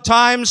difficult at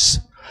times,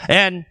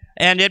 and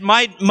it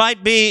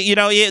might be,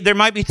 there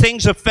might be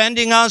things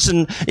offending us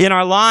and in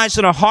our lives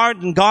and our heart,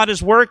 and God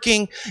is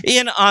working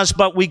in us,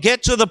 but we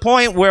get to the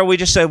point where we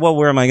just say, well,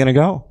 where am I going to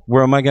go?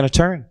 Where am I going to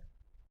turn?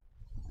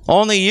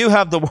 Only you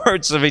have the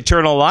words of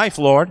eternal life,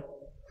 Lord.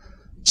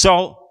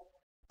 So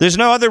there's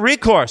no other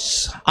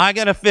recourse. I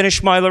got to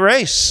finish my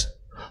race.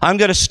 I'm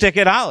going to stick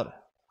it out.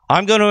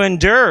 I'm going to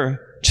endure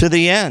to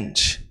the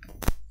end.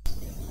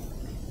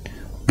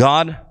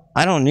 God,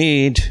 I don't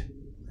need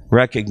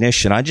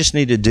recognition. I just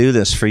need to do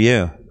this for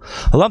you.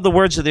 I love the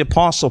words of the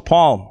Apostle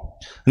Paul,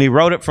 and he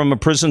wrote it from a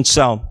prison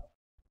cell.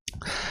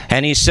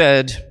 And he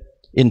said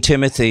in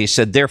Timothy, he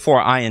said, therefore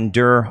I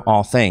endure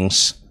all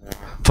things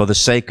for the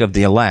sake of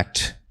the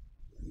elect,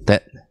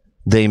 that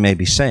they may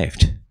be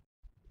saved.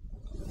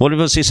 What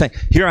was he saying?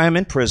 Here I am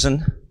in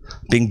prison,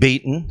 being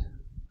beaten,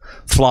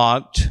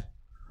 flogged,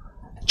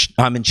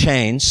 I'm in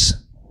chains,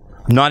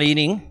 I'm not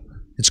eating,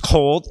 it's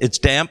cold, it's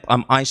damp,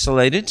 I'm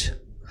isolated.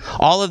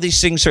 All of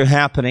these things are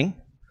happening.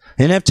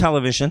 They didn't have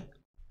television,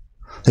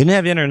 they didn't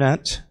have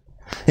internet,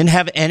 they didn't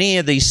have any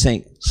of these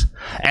things.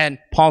 And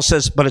Paul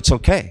says, but it's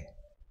okay,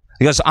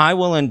 because I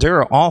will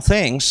endure all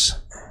things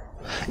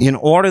in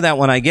order that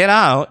when I get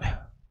out,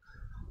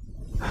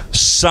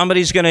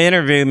 somebody's going to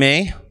interview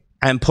me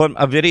and put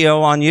a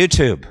video on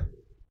YouTube,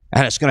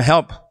 and it's going to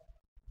help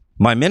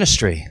my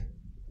ministry.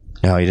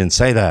 No, he didn't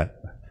say that.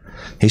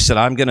 He said,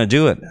 I'm going to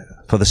do it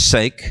for the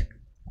sake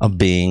of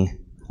being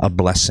a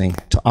blessing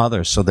to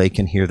others so they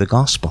can hear the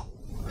gospel.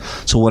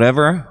 So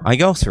whatever I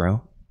go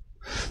through,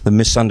 the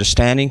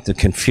misunderstanding, the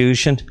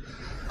confusion,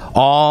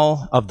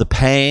 all of the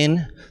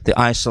pain, the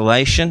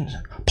isolation,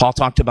 Paul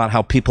talked about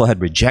how people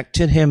had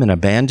rejected him and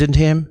abandoned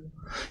him.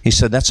 He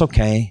said, that's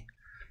okay.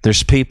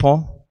 There's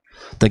people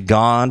that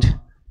God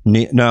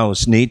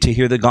knows need to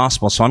hear the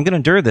gospel. So I'm going to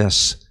endure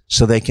this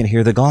so they can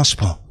hear the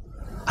gospel.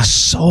 A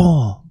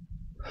soul,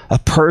 a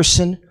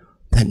person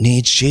that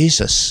needs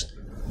Jesus.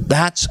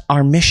 That's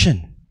our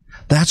mission.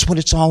 That's what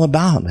it's all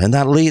about. And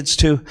that leads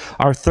to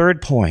our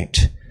third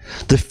point.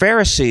 The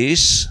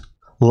Pharisees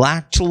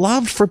lacked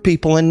love for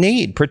people in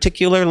need,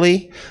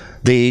 particularly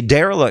the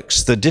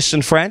derelicts, the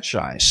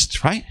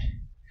disenfranchised, right?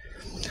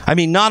 I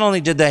mean, not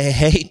only did they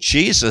hate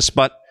Jesus,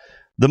 but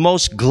the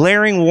most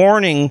glaring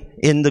warning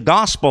in the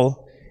gospel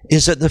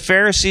is that the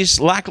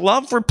Pharisees lack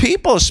love for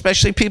people,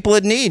 especially people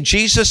in need.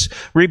 Jesus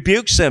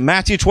rebukes them.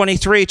 Matthew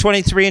 23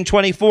 and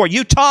 24.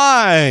 You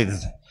tithe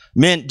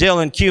mint, dill,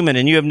 and cumin,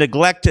 and you have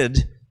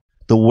neglected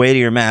the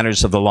weightier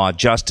matters of the law,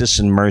 justice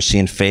and mercy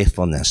and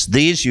faithfulness.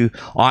 These you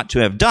ought to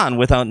have done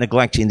without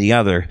neglecting the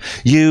other.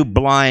 You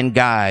blind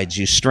guides,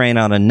 you strain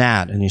out a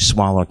gnat and you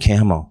swallow a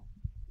camel.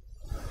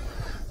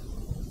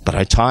 But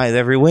I tithe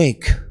every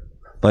week.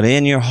 But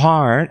in your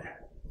heart,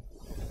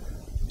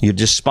 you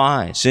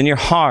despise. In your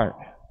heart,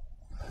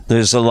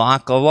 there's a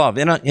lack of love.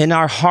 In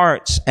our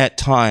hearts, at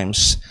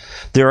times,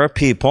 there are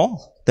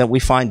people that we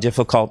find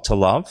difficult to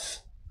love.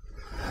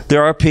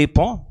 There are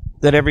people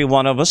that every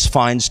one of us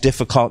finds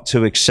difficult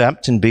to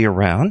accept and be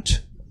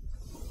around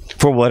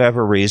for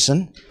whatever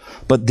reason.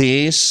 But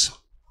these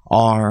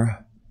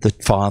are the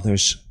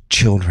Father's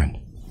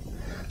children.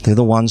 They're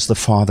the ones the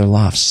Father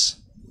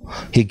loves.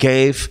 He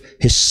gave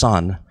His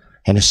Son,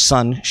 and His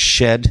Son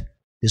shed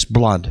His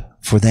blood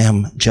for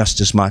them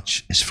just as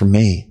much as for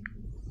me.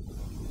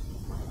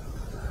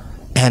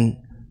 And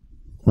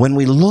when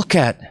we look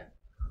at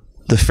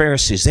the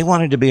Pharisees, they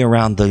wanted to be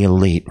around the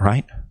elite,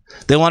 right?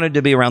 They wanted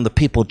to be around the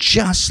people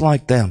just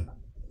like them.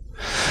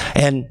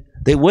 And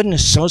they wouldn't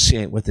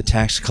associate with the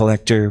tax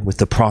collector, with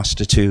the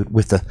prostitute,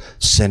 with the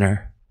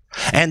sinner.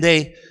 And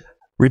they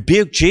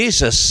rebuked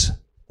Jesus.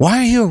 Why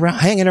are you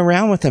hanging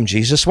around with them,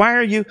 Jesus? Why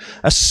are you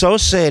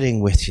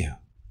associating with you?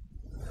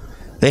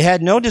 They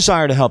had no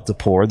desire to help the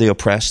poor, the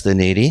oppressed, the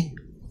needy.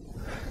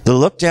 They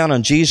looked down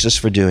on Jesus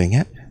for doing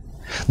it.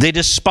 They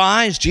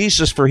despised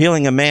Jesus for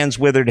healing a man's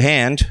withered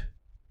hand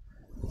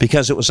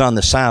because it was on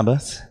the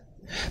Sabbath.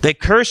 They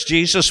cursed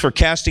Jesus for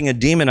casting a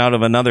demon out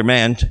of another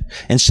man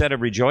instead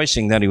of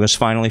rejoicing that he was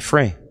finally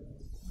free.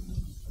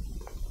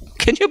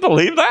 Can you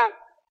believe that?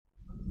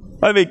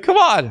 I mean, come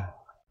on.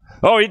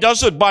 Oh, he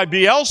does it by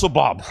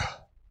Beelzebub.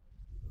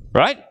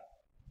 Right?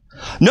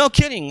 No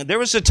kidding. There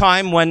was a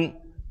time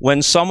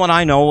when someone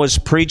I know was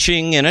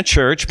preaching in a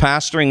church,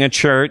 pastoring a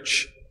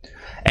church,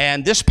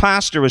 and this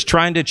pastor was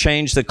trying to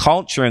change the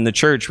culture in the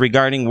church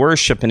regarding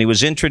worship, and he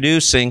was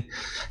introducing,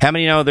 how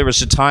many know there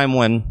was a time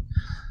when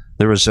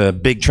there was a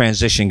big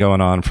transition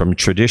going on from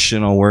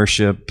traditional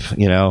worship,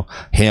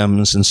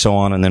 hymns and so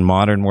on, and then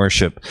modern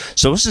worship.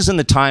 So this is in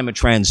the time of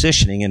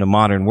transitioning into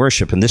modern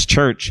worship, and this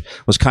church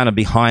was kind of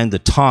behind the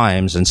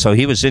times, and so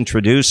he was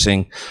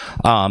introducing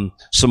some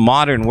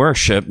modern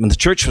worship, and the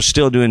church was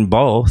still doing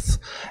both,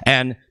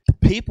 and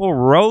people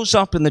rose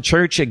up in the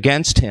church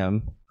against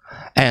him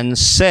and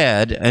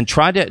said, and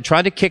tried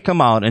to kick him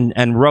out,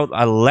 and wrote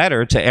a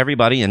letter to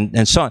everybody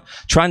and so on,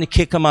 trying to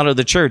kick him out of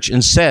the church,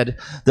 and said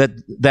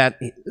that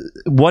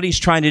what he's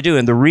trying to do,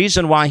 and the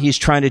reason why he's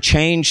trying to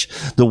change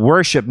the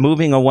worship,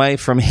 moving away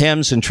from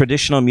hymns and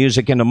traditional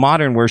music into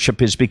modern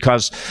worship, is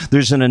because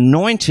there's an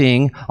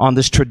anointing on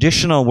this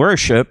traditional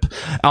worship,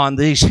 on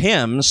these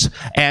hymns,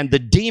 and the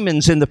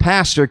demons in the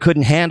pastor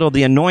couldn't handle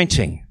the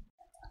anointing.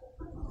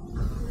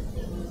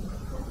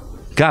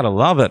 Gotta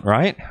love it,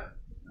 right?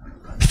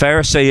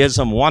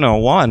 Phariseeism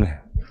 101.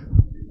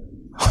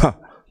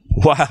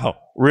 Wow,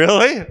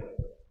 really?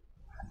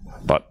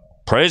 But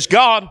praise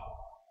God,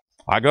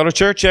 I go to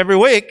church every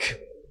week.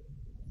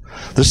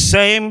 The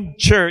same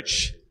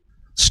church,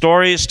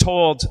 story is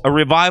told, a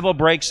revival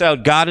breaks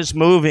out, God is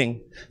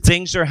moving,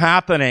 things are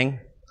happening,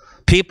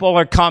 people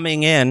are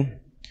coming in,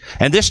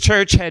 and this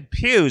church had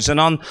pews, and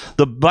on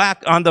the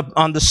back, on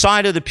the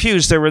side of the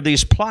pews, there were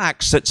these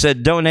plaques that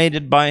said,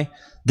 donated by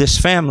this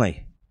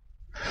family.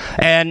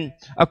 And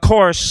of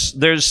course,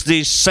 there's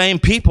these same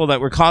people that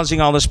were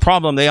causing all this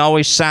problem. They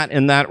always sat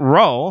in that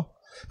row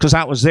because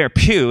that was their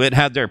pew. It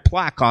had their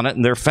plaque on it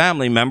and their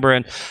family member.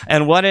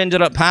 And what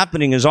ended up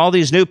happening is all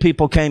these new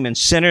people came in,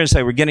 sinners.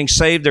 They were getting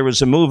saved. There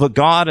was a move of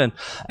God.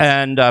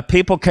 And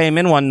people came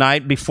in one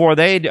night before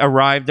they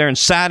arrived there and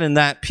sat in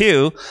that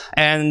pew.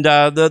 And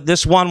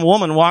this one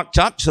woman walked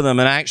up to them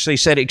and actually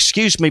said,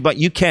 "Excuse me, but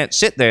you can't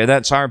sit there.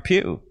 That's our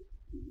pew."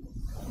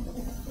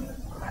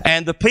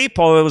 And the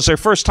people, it was their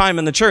first time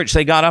in the church,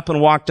 they got up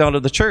and walked out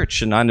of the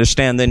church, and I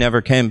understand they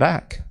never came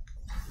back.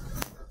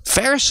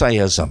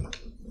 Pharisaism.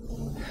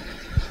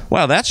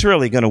 Well, that's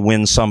really going to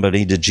win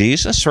somebody to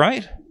Jesus,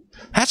 right?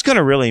 That's going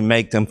to really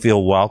make them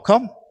feel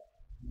welcome.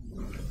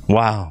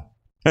 Wow.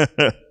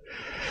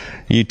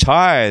 You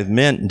tithe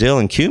mint, dill,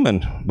 and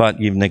cumin, but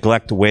you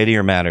neglect the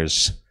weightier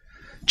matters.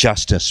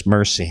 Justice,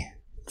 mercy,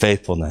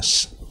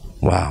 faithfulness.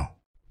 Wow.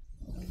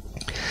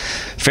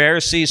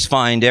 Pharisees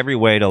find every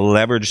way to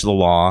leverage the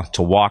law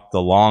to walk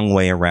the long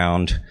way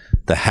around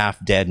the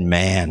half-dead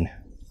man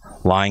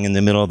lying in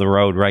the middle of the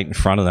road right in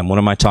front of them. What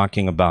am I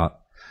talking about?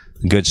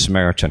 The Good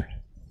Samaritan.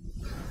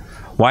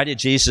 Why did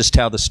Jesus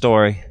tell the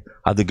story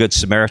of the Good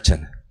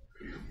Samaritan?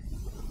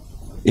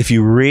 If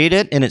you read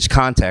it in its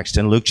context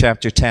in Luke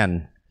chapter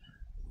 10,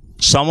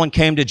 someone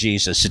came to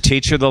Jesus, a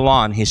teacher of the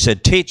law, and he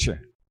said,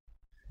 "Teacher,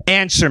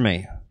 answer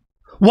me.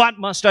 What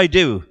must I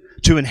do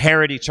to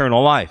inherit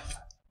eternal life?"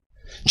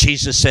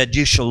 Jesus said,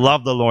 "You shall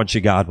love the Lord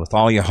your God with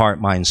all your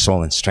heart, mind,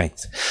 soul, and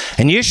strength.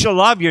 And you shall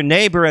love your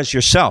neighbor as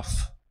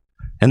yourself."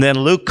 And then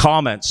Luke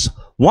comments,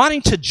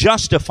 wanting to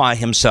justify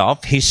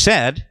himself, he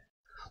said,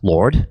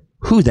 "Lord,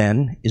 who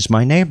then is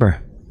my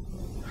neighbor?"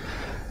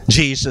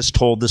 Jesus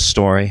told the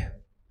story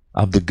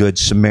of the Good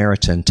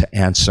Samaritan to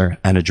answer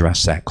and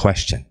address that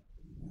question.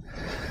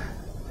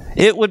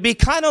 It would be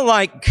kind of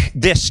like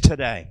this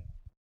today.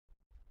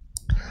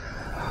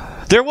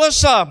 There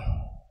was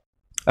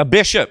a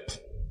bishop,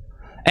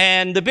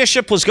 and the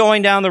bishop was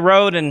going down the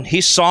road, and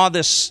he saw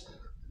this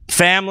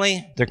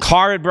family. Their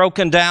car had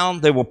broken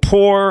down. They were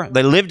poor.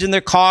 They lived in their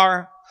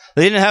car.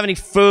 They didn't have any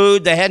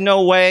food. They had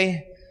no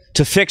way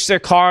to fix their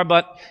car,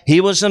 but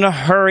he was in a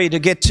hurry to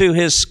get to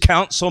his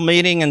council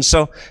meeting, and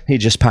so he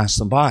just passed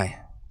them by.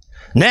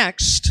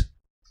 Next,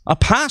 a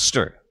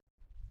pastor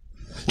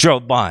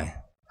drove by.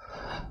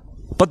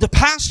 But the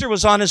pastor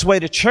was on his way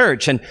to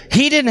church, and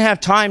he didn't have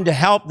time to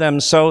help them,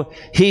 so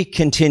he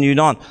continued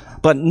on.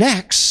 But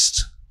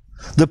next,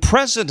 the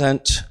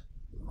president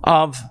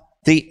of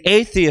the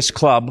atheist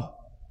club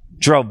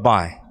drove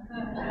by.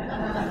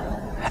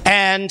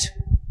 And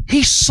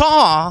he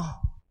saw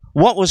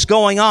what was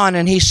going on,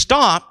 and he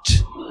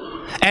stopped,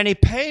 and he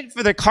paid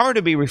for the car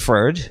to be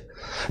referred,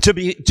 to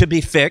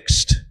be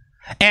fixed.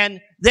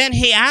 And then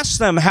he asked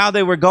them how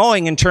they were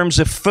going in terms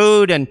of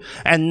food, and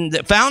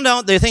found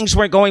out that things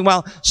weren't going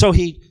well. So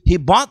he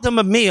bought them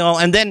a meal,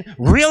 and then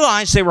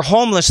realized they were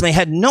homeless and they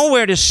had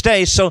nowhere to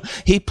stay. So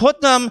he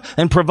put them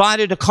and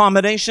provided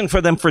accommodation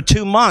for them for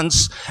 2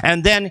 months.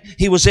 And then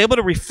he was able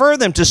to refer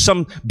them to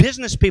some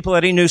business people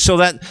that he knew so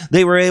that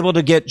they were able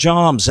to get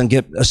jobs and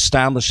get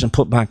established and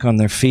put back on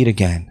their feet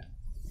again.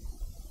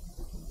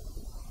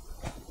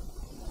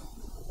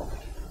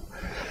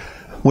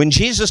 When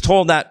Jesus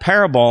told that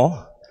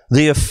parable,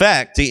 the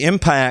effect, the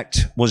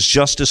impact was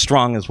just as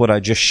strong as what I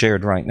just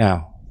shared right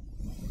now.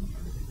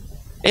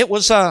 It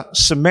was a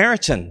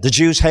Samaritan. The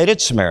Jews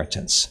hated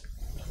Samaritans.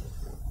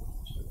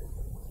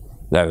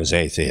 those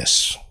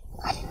atheists.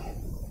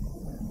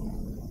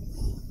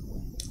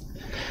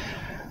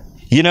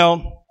 You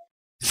know,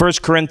 1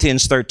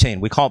 Corinthians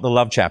 13, we call it the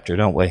love chapter,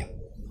 don't we?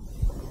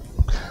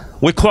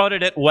 We quote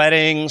it at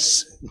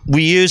weddings.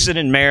 We use it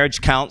in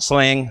marriage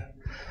counseling.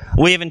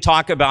 We even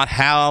talk about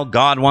how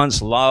God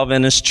wants love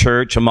in His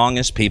church among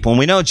His people. And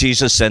we know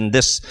Jesus said,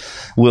 this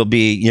will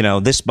be,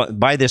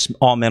 by this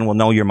all men will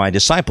know you're my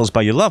disciples,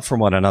 by your love for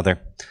one another.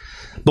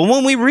 But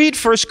when we read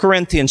 1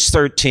 Corinthians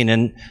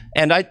 13,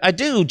 and I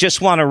do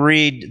just want to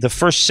read the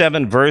first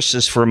 7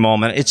 verses for a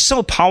moment. It's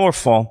so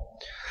powerful.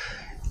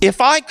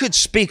 If I could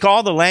speak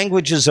all the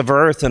languages of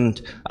earth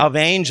and of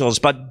angels,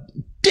 but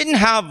didn't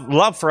have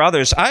love for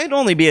others, I'd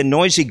only be a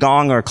noisy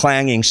gong or a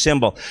clanging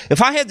cymbal.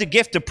 If I had the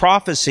gift of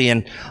prophecy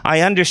and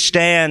I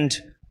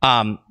understand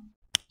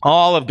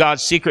all of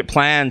God's secret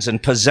plans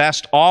and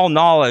possessed all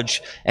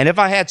knowledge, and if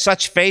I had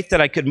such faith that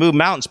I could move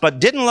mountains,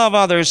 but didn't love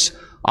others,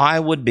 I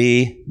would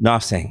be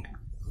nothing.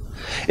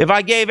 If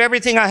I gave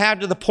everything I had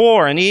to the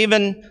poor and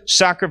even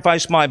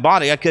sacrificed my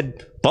body, I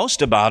could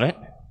boast about it,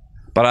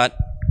 but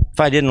if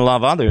I didn't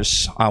love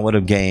others, I would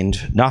have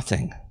gained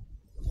nothing.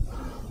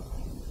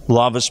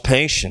 Love is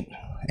patient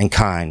and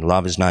kind.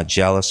 Love is not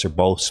jealous or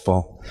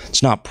boastful.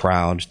 It's not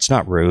proud. It's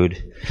not rude.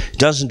 It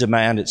doesn't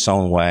demand its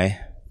own way.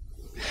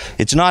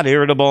 It's not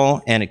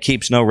irritable, and it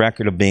keeps no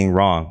record of being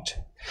wronged.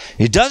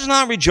 It does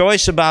not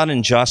rejoice about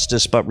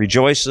injustice, but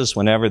rejoices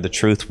whenever the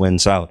truth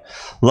wins out.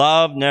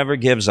 Love never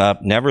gives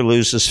up, never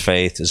loses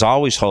faith, is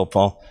always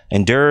hopeful,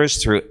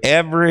 endures through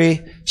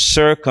every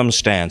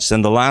circumstance.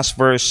 And the last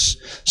verse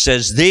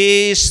says,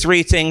 these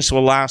 3 things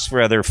will last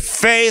forever: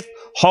 faith,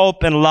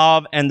 hope, and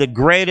love, and the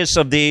greatest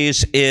of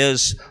these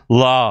is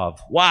love.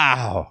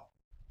 Wow.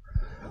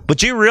 But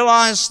do you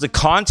realize the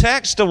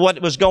context of what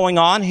was going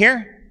on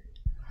here?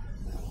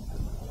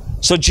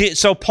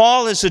 So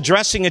Paul is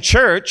addressing a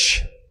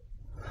church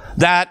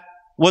that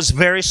was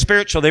very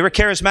spiritual. They were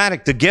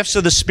charismatic. The gifts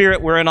of the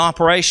Spirit were in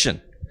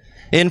operation.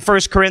 In 1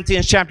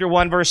 Corinthians chapter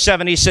 1, verse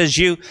 7, he says,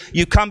 you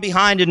come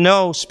behind in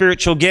no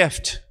spiritual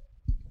gift.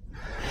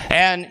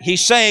 And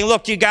he's saying,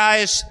 look, you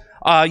guys,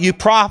 you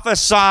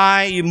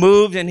prophesy, you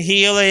move in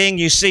healing,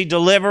 you see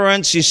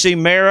deliverance, you see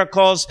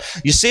miracles,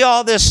 you see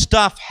all this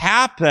stuff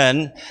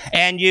happen,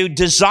 and you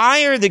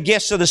desire the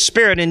gifts of the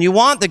Spirit, and you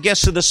want the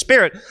gifts of the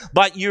Spirit,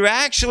 but you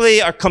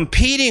actually are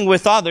competing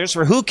with others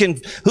for who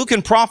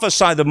can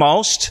prophesy the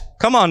most.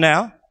 Come on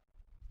now.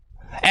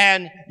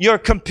 And you're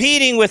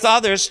competing with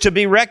others to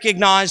be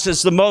recognized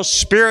as the most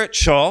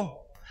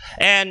spiritual,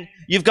 and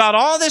you've got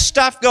all this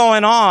stuff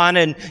going on,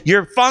 and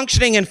you're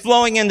functioning and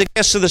flowing in the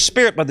gifts of the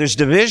Spirit, but there's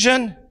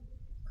division,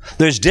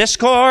 there's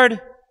discord,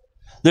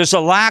 there's a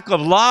lack of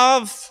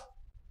love,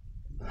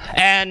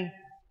 and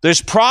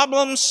there's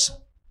problems.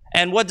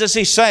 And what does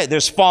he say?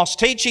 There's false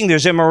teaching,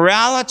 there's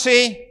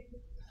immorality.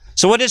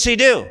 So what does he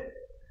do?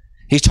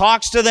 He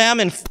talks to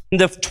them in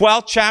the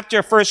 12th chapter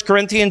of 1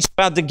 Corinthians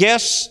about the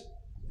gifts.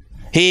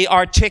 He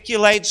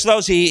articulates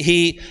those,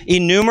 he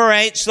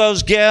enumerates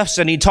those gifts,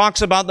 and he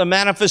talks about the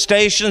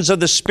manifestations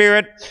of the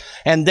Spirit,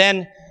 and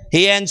then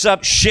he ends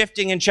up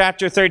shifting in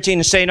chapter 13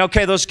 and saying,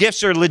 okay, those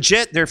gifts are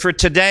legit, they're for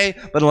today,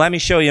 but let me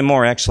show you a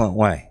more excellent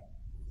way.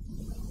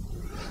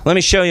 Let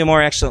me show you a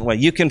more excellent way.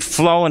 You can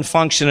flow and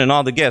function in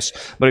all the gifts,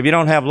 but if you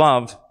don't have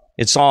love,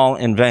 it's all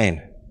in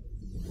vain.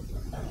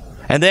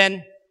 And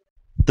then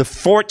the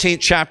 14th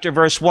chapter,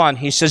 verse 1,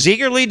 he says,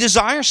 eagerly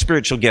desire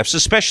spiritual gifts,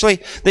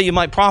 especially that you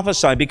might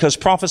prophesy, because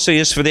prophecy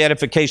is for the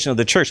edification of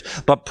the church.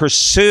 But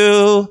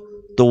pursue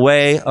the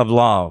way of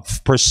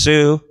love.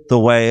 Pursue the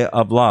way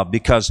of love.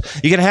 Because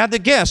you can have the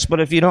gifts, but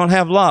if you don't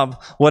have love,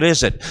 what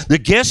is it? The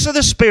gifts of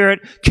the Spirit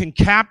can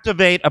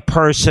captivate a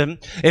person.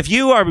 If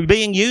you are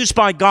being used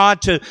by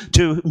God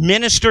to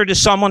minister to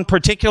someone,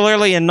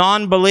 particularly a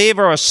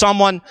non-believer or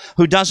someone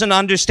who doesn't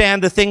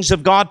understand the things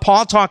of God,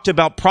 Paul talked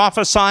about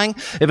prophesying.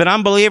 If an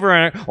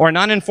unbeliever or an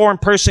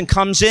uninformed person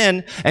comes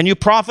in and you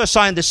prophesy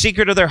and the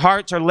secret of their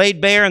hearts are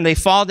laid bare and they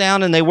fall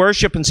down and they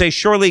worship and say,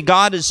 surely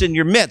God is in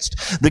your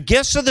midst. The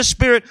gifts of the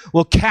Spirit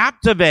will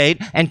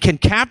captivate and can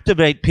captivate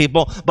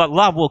people, but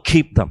love will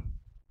keep them.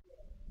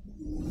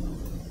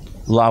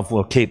 Love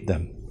will keep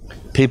them.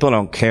 People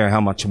don't care how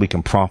much we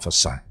can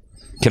prophesy.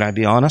 Can I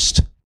be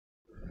honest?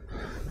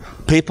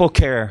 People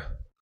care,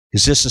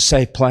 is this a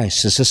safe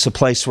place? Is this a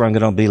place where I'm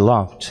going to be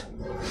loved?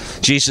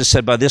 Jesus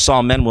said, by this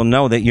all men will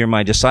know that you're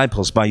my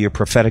disciples, by your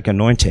prophetic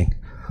anointing.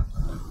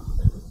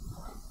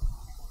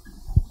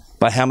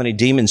 By how many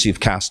demons you've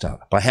cast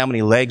out. By how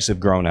many legs have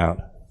grown out.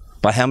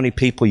 By how many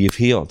people you've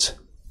healed.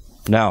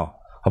 No.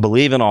 I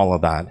believe in all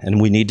of that, and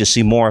we need to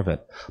see more of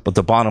it. But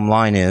the bottom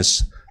line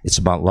is, it's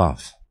about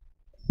love.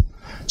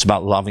 It's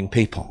about loving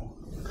people.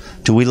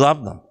 Do we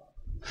love them?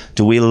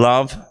 Do we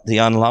love the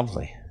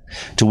unlovely?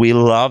 Do we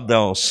love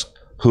those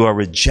who are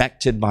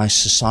rejected by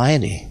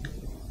society?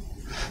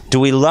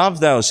 Do we love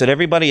those that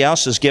everybody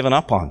else has given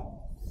up on?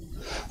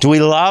 Do we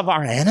love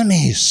our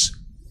enemies?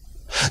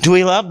 Do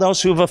we love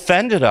those who have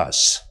offended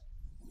us?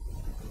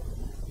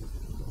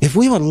 If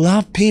we would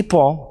love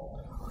people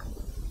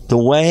the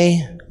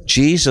way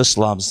Jesus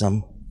loves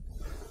them,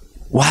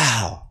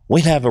 wow,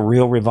 we'd have a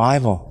real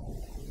revival.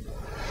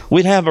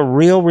 We'd have a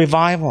real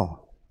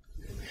revival.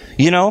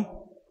 You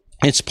know,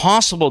 it's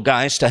possible,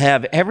 guys, to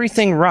have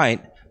everything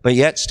right, but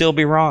yet still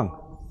be wrong.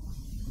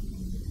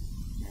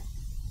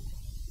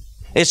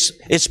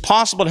 It's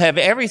possible to have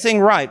everything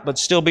right, but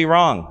still be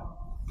wrong.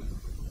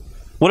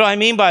 What do I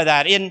mean by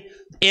that?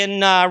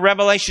 In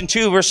Revelation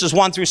 2, verses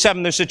 1 through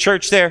 7, there's a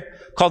church there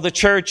called the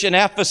church in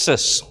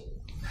Ephesus.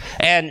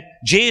 And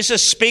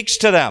Jesus speaks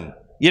to them.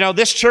 You know,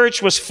 this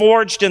church was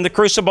forged in the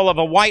crucible of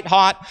a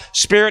white-hot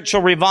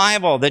spiritual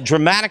revival that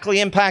dramatically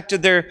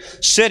impacted their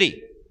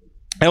city.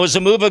 It was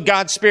a move of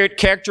God's Spirit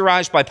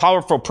characterized by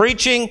powerful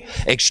preaching,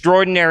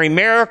 extraordinary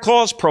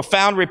miracles,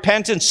 profound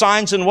repentance,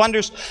 signs and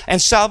wonders,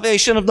 and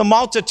salvation of the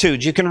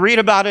multitude. You can read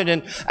about it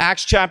in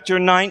Acts chapter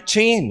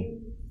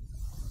 19.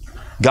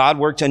 God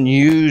worked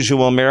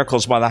unusual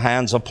miracles by the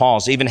hands of Paul.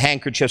 Even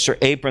handkerchiefs or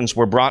aprons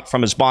were brought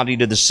from his body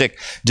to the sick.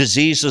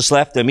 Diseases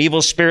left them.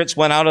 Evil spirits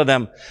went out of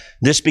them.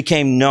 This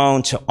became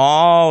known to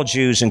all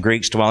Jews and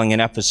Greeks dwelling in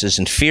Ephesus,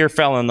 and fear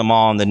fell on them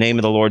all, and the name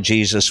of the Lord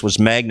Jesus was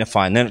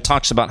magnified. And then it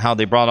talks about how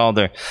they brought all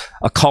their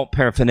occult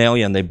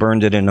paraphernalia and they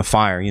burned it in the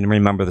fire. You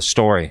remember the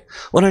story.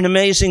 What an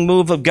amazing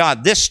move of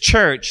God. This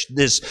church,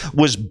 this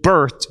was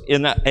birthed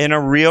in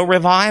a real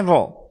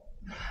revival.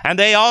 And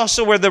they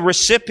also were the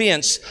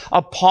recipients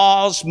of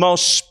Paul's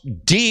most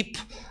deep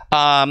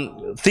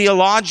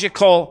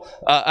theological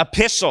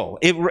epistle,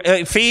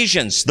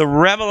 Ephesians, the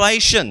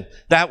revelation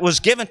that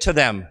was given to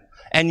them.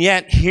 And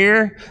yet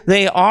here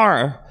they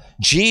are.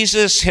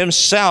 Jesus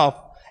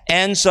himself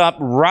ends up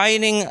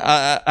writing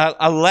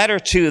a letter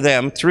to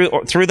them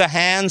through the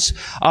hands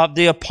of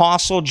the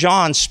Apostle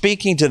John,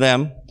 speaking to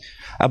them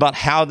about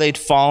how they'd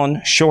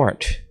fallen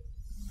short.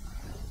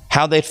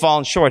 How they'd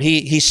fallen short.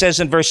 He says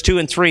in verse 2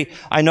 and 3,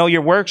 I know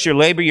your works, your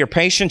labor, your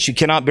patience. You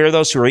cannot bear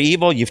those who are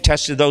evil. You've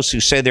tested those who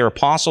say they're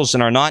apostles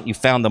and are not. You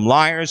found them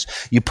liars.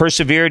 You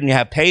persevered and you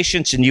have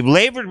patience, and you've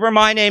labored for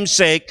my name's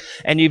sake,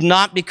 and you've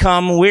not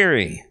become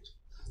weary.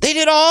 They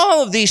did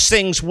all of these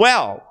things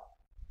well.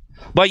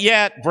 But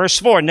yet, verse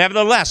 4,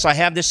 nevertheless, I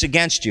have this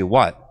against you.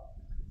 What?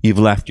 You've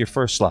left your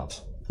first love.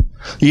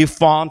 You've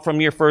fallen from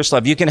your first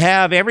love. You can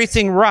have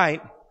everything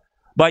right,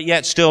 but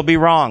yet still be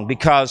wrong,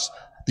 because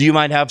you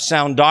might have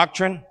sound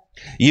doctrine.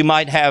 You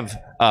might have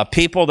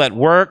people that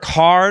work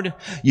hard.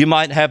 You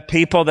might have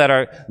people that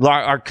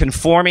are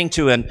conforming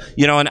to an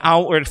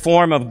outward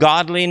form of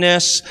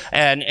godliness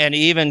and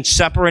even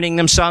separating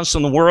themselves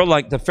from the world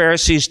like the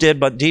Pharisees did,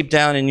 but deep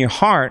down in your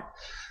heart,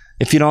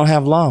 if you don't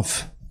have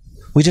love,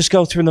 we just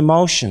go through the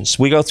motions.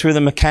 We go through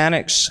the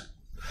mechanics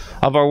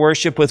of our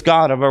worship with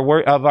God, of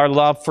our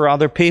love for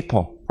other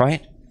people,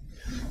 right?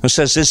 It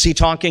says, is he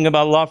talking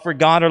about love for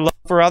God or love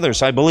for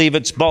others? I believe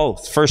it's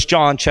both. 1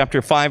 John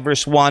chapter 5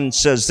 verse 1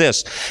 says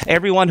this,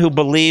 everyone who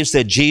believes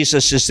that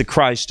Jesus is the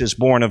Christ is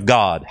born of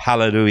God.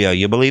 Hallelujah.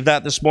 You believe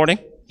that this morning?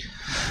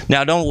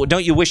 Now,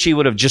 don't you wish he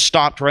would have just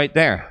stopped right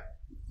there?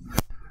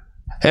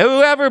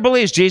 Whoever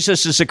believes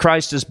Jesus is the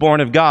Christ is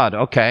born of God.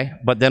 Okay,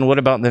 but then what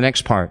about the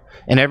next part?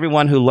 And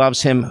everyone who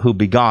loves him who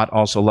begot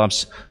also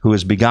loves who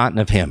is begotten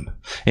of him.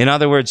 In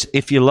other words,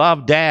 if you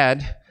love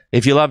daddy,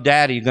 you're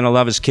going to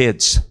love his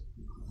kids.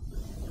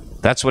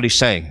 That's what he's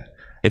saying.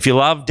 If you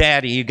love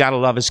daddy, you got to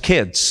love his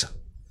kids.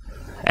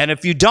 And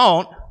if you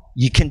don't,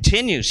 he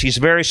continues. He's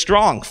very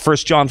strong. 1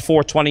 John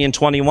 4, 20 and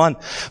 21.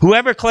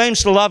 Whoever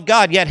claims to love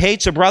God yet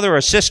hates a brother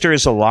or sister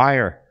is a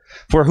liar.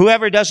 For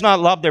whoever does not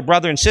love their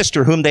brother and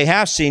sister whom they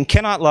have seen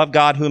cannot love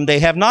God whom they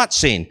have not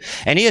seen.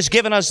 And he has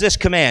given us this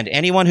command.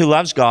 Anyone who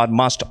loves God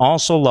must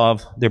also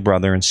love their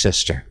brother and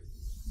sister.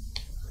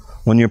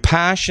 When your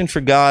passion for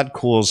God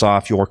cools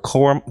off, your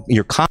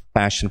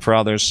compassion for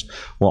others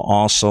will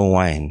also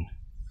wane.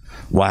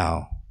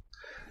 Wow.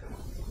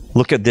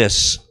 Look at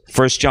this.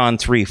 1 John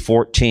 3,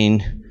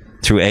 14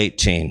 through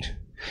 18.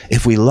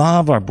 If we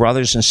love our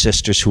brothers and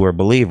sisters who are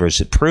believers,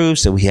 it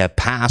proves that we have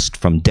passed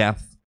from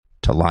death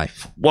to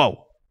life.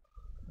 Whoa.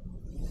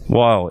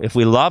 Whoa. If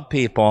we love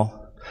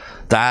people,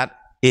 that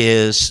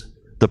is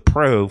the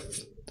proof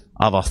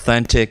of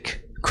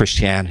authentic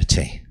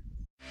Christianity.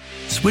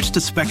 Switch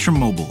to Spectrum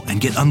Mobile and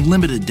get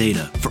unlimited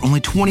data for only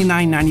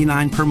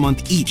 $29.99 per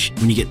month each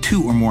when you get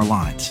 2 or more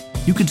lines.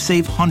 You could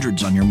save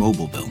hundreds on your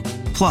mobile bill.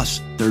 Plus,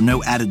 there are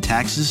no added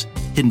taxes,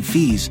 hidden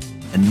fees,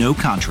 and no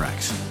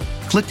contracts.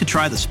 Click to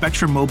try the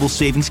Spectrum Mobile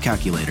Savings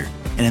Calculator,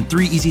 and in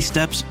 3 easy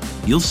steps,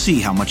 you'll see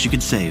how much you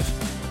could save.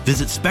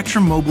 Visit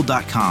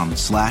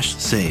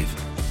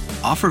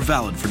spectrummobile.com/save. Offer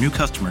valid for new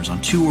customers on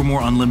 2 or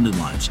more unlimited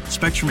lines.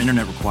 Spectrum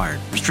Internet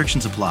required.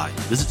 Restrictions apply.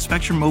 Visit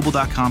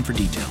spectrummobile.com for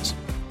details.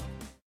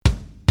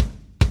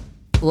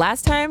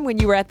 Last time when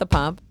you were at the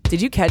pump,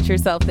 did you catch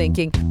yourself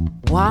thinking,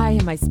 why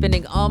am I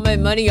spending all my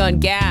money on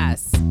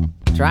gas?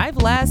 Drive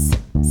less,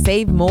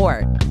 save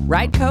more.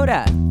 Ride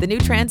Coda. The new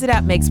transit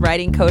app makes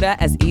riding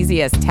Coda as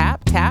easy as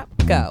tap, tap,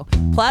 go.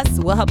 Plus,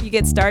 we'll help you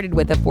get started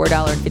with a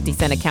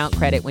 $4.50 account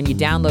credit when you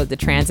download the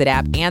transit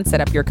app and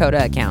set up your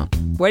Coda account.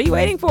 What are you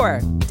waiting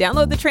for?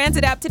 Download the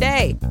transit app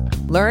today.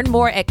 Learn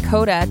more at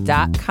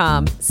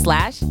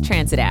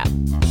coda.com/transit app.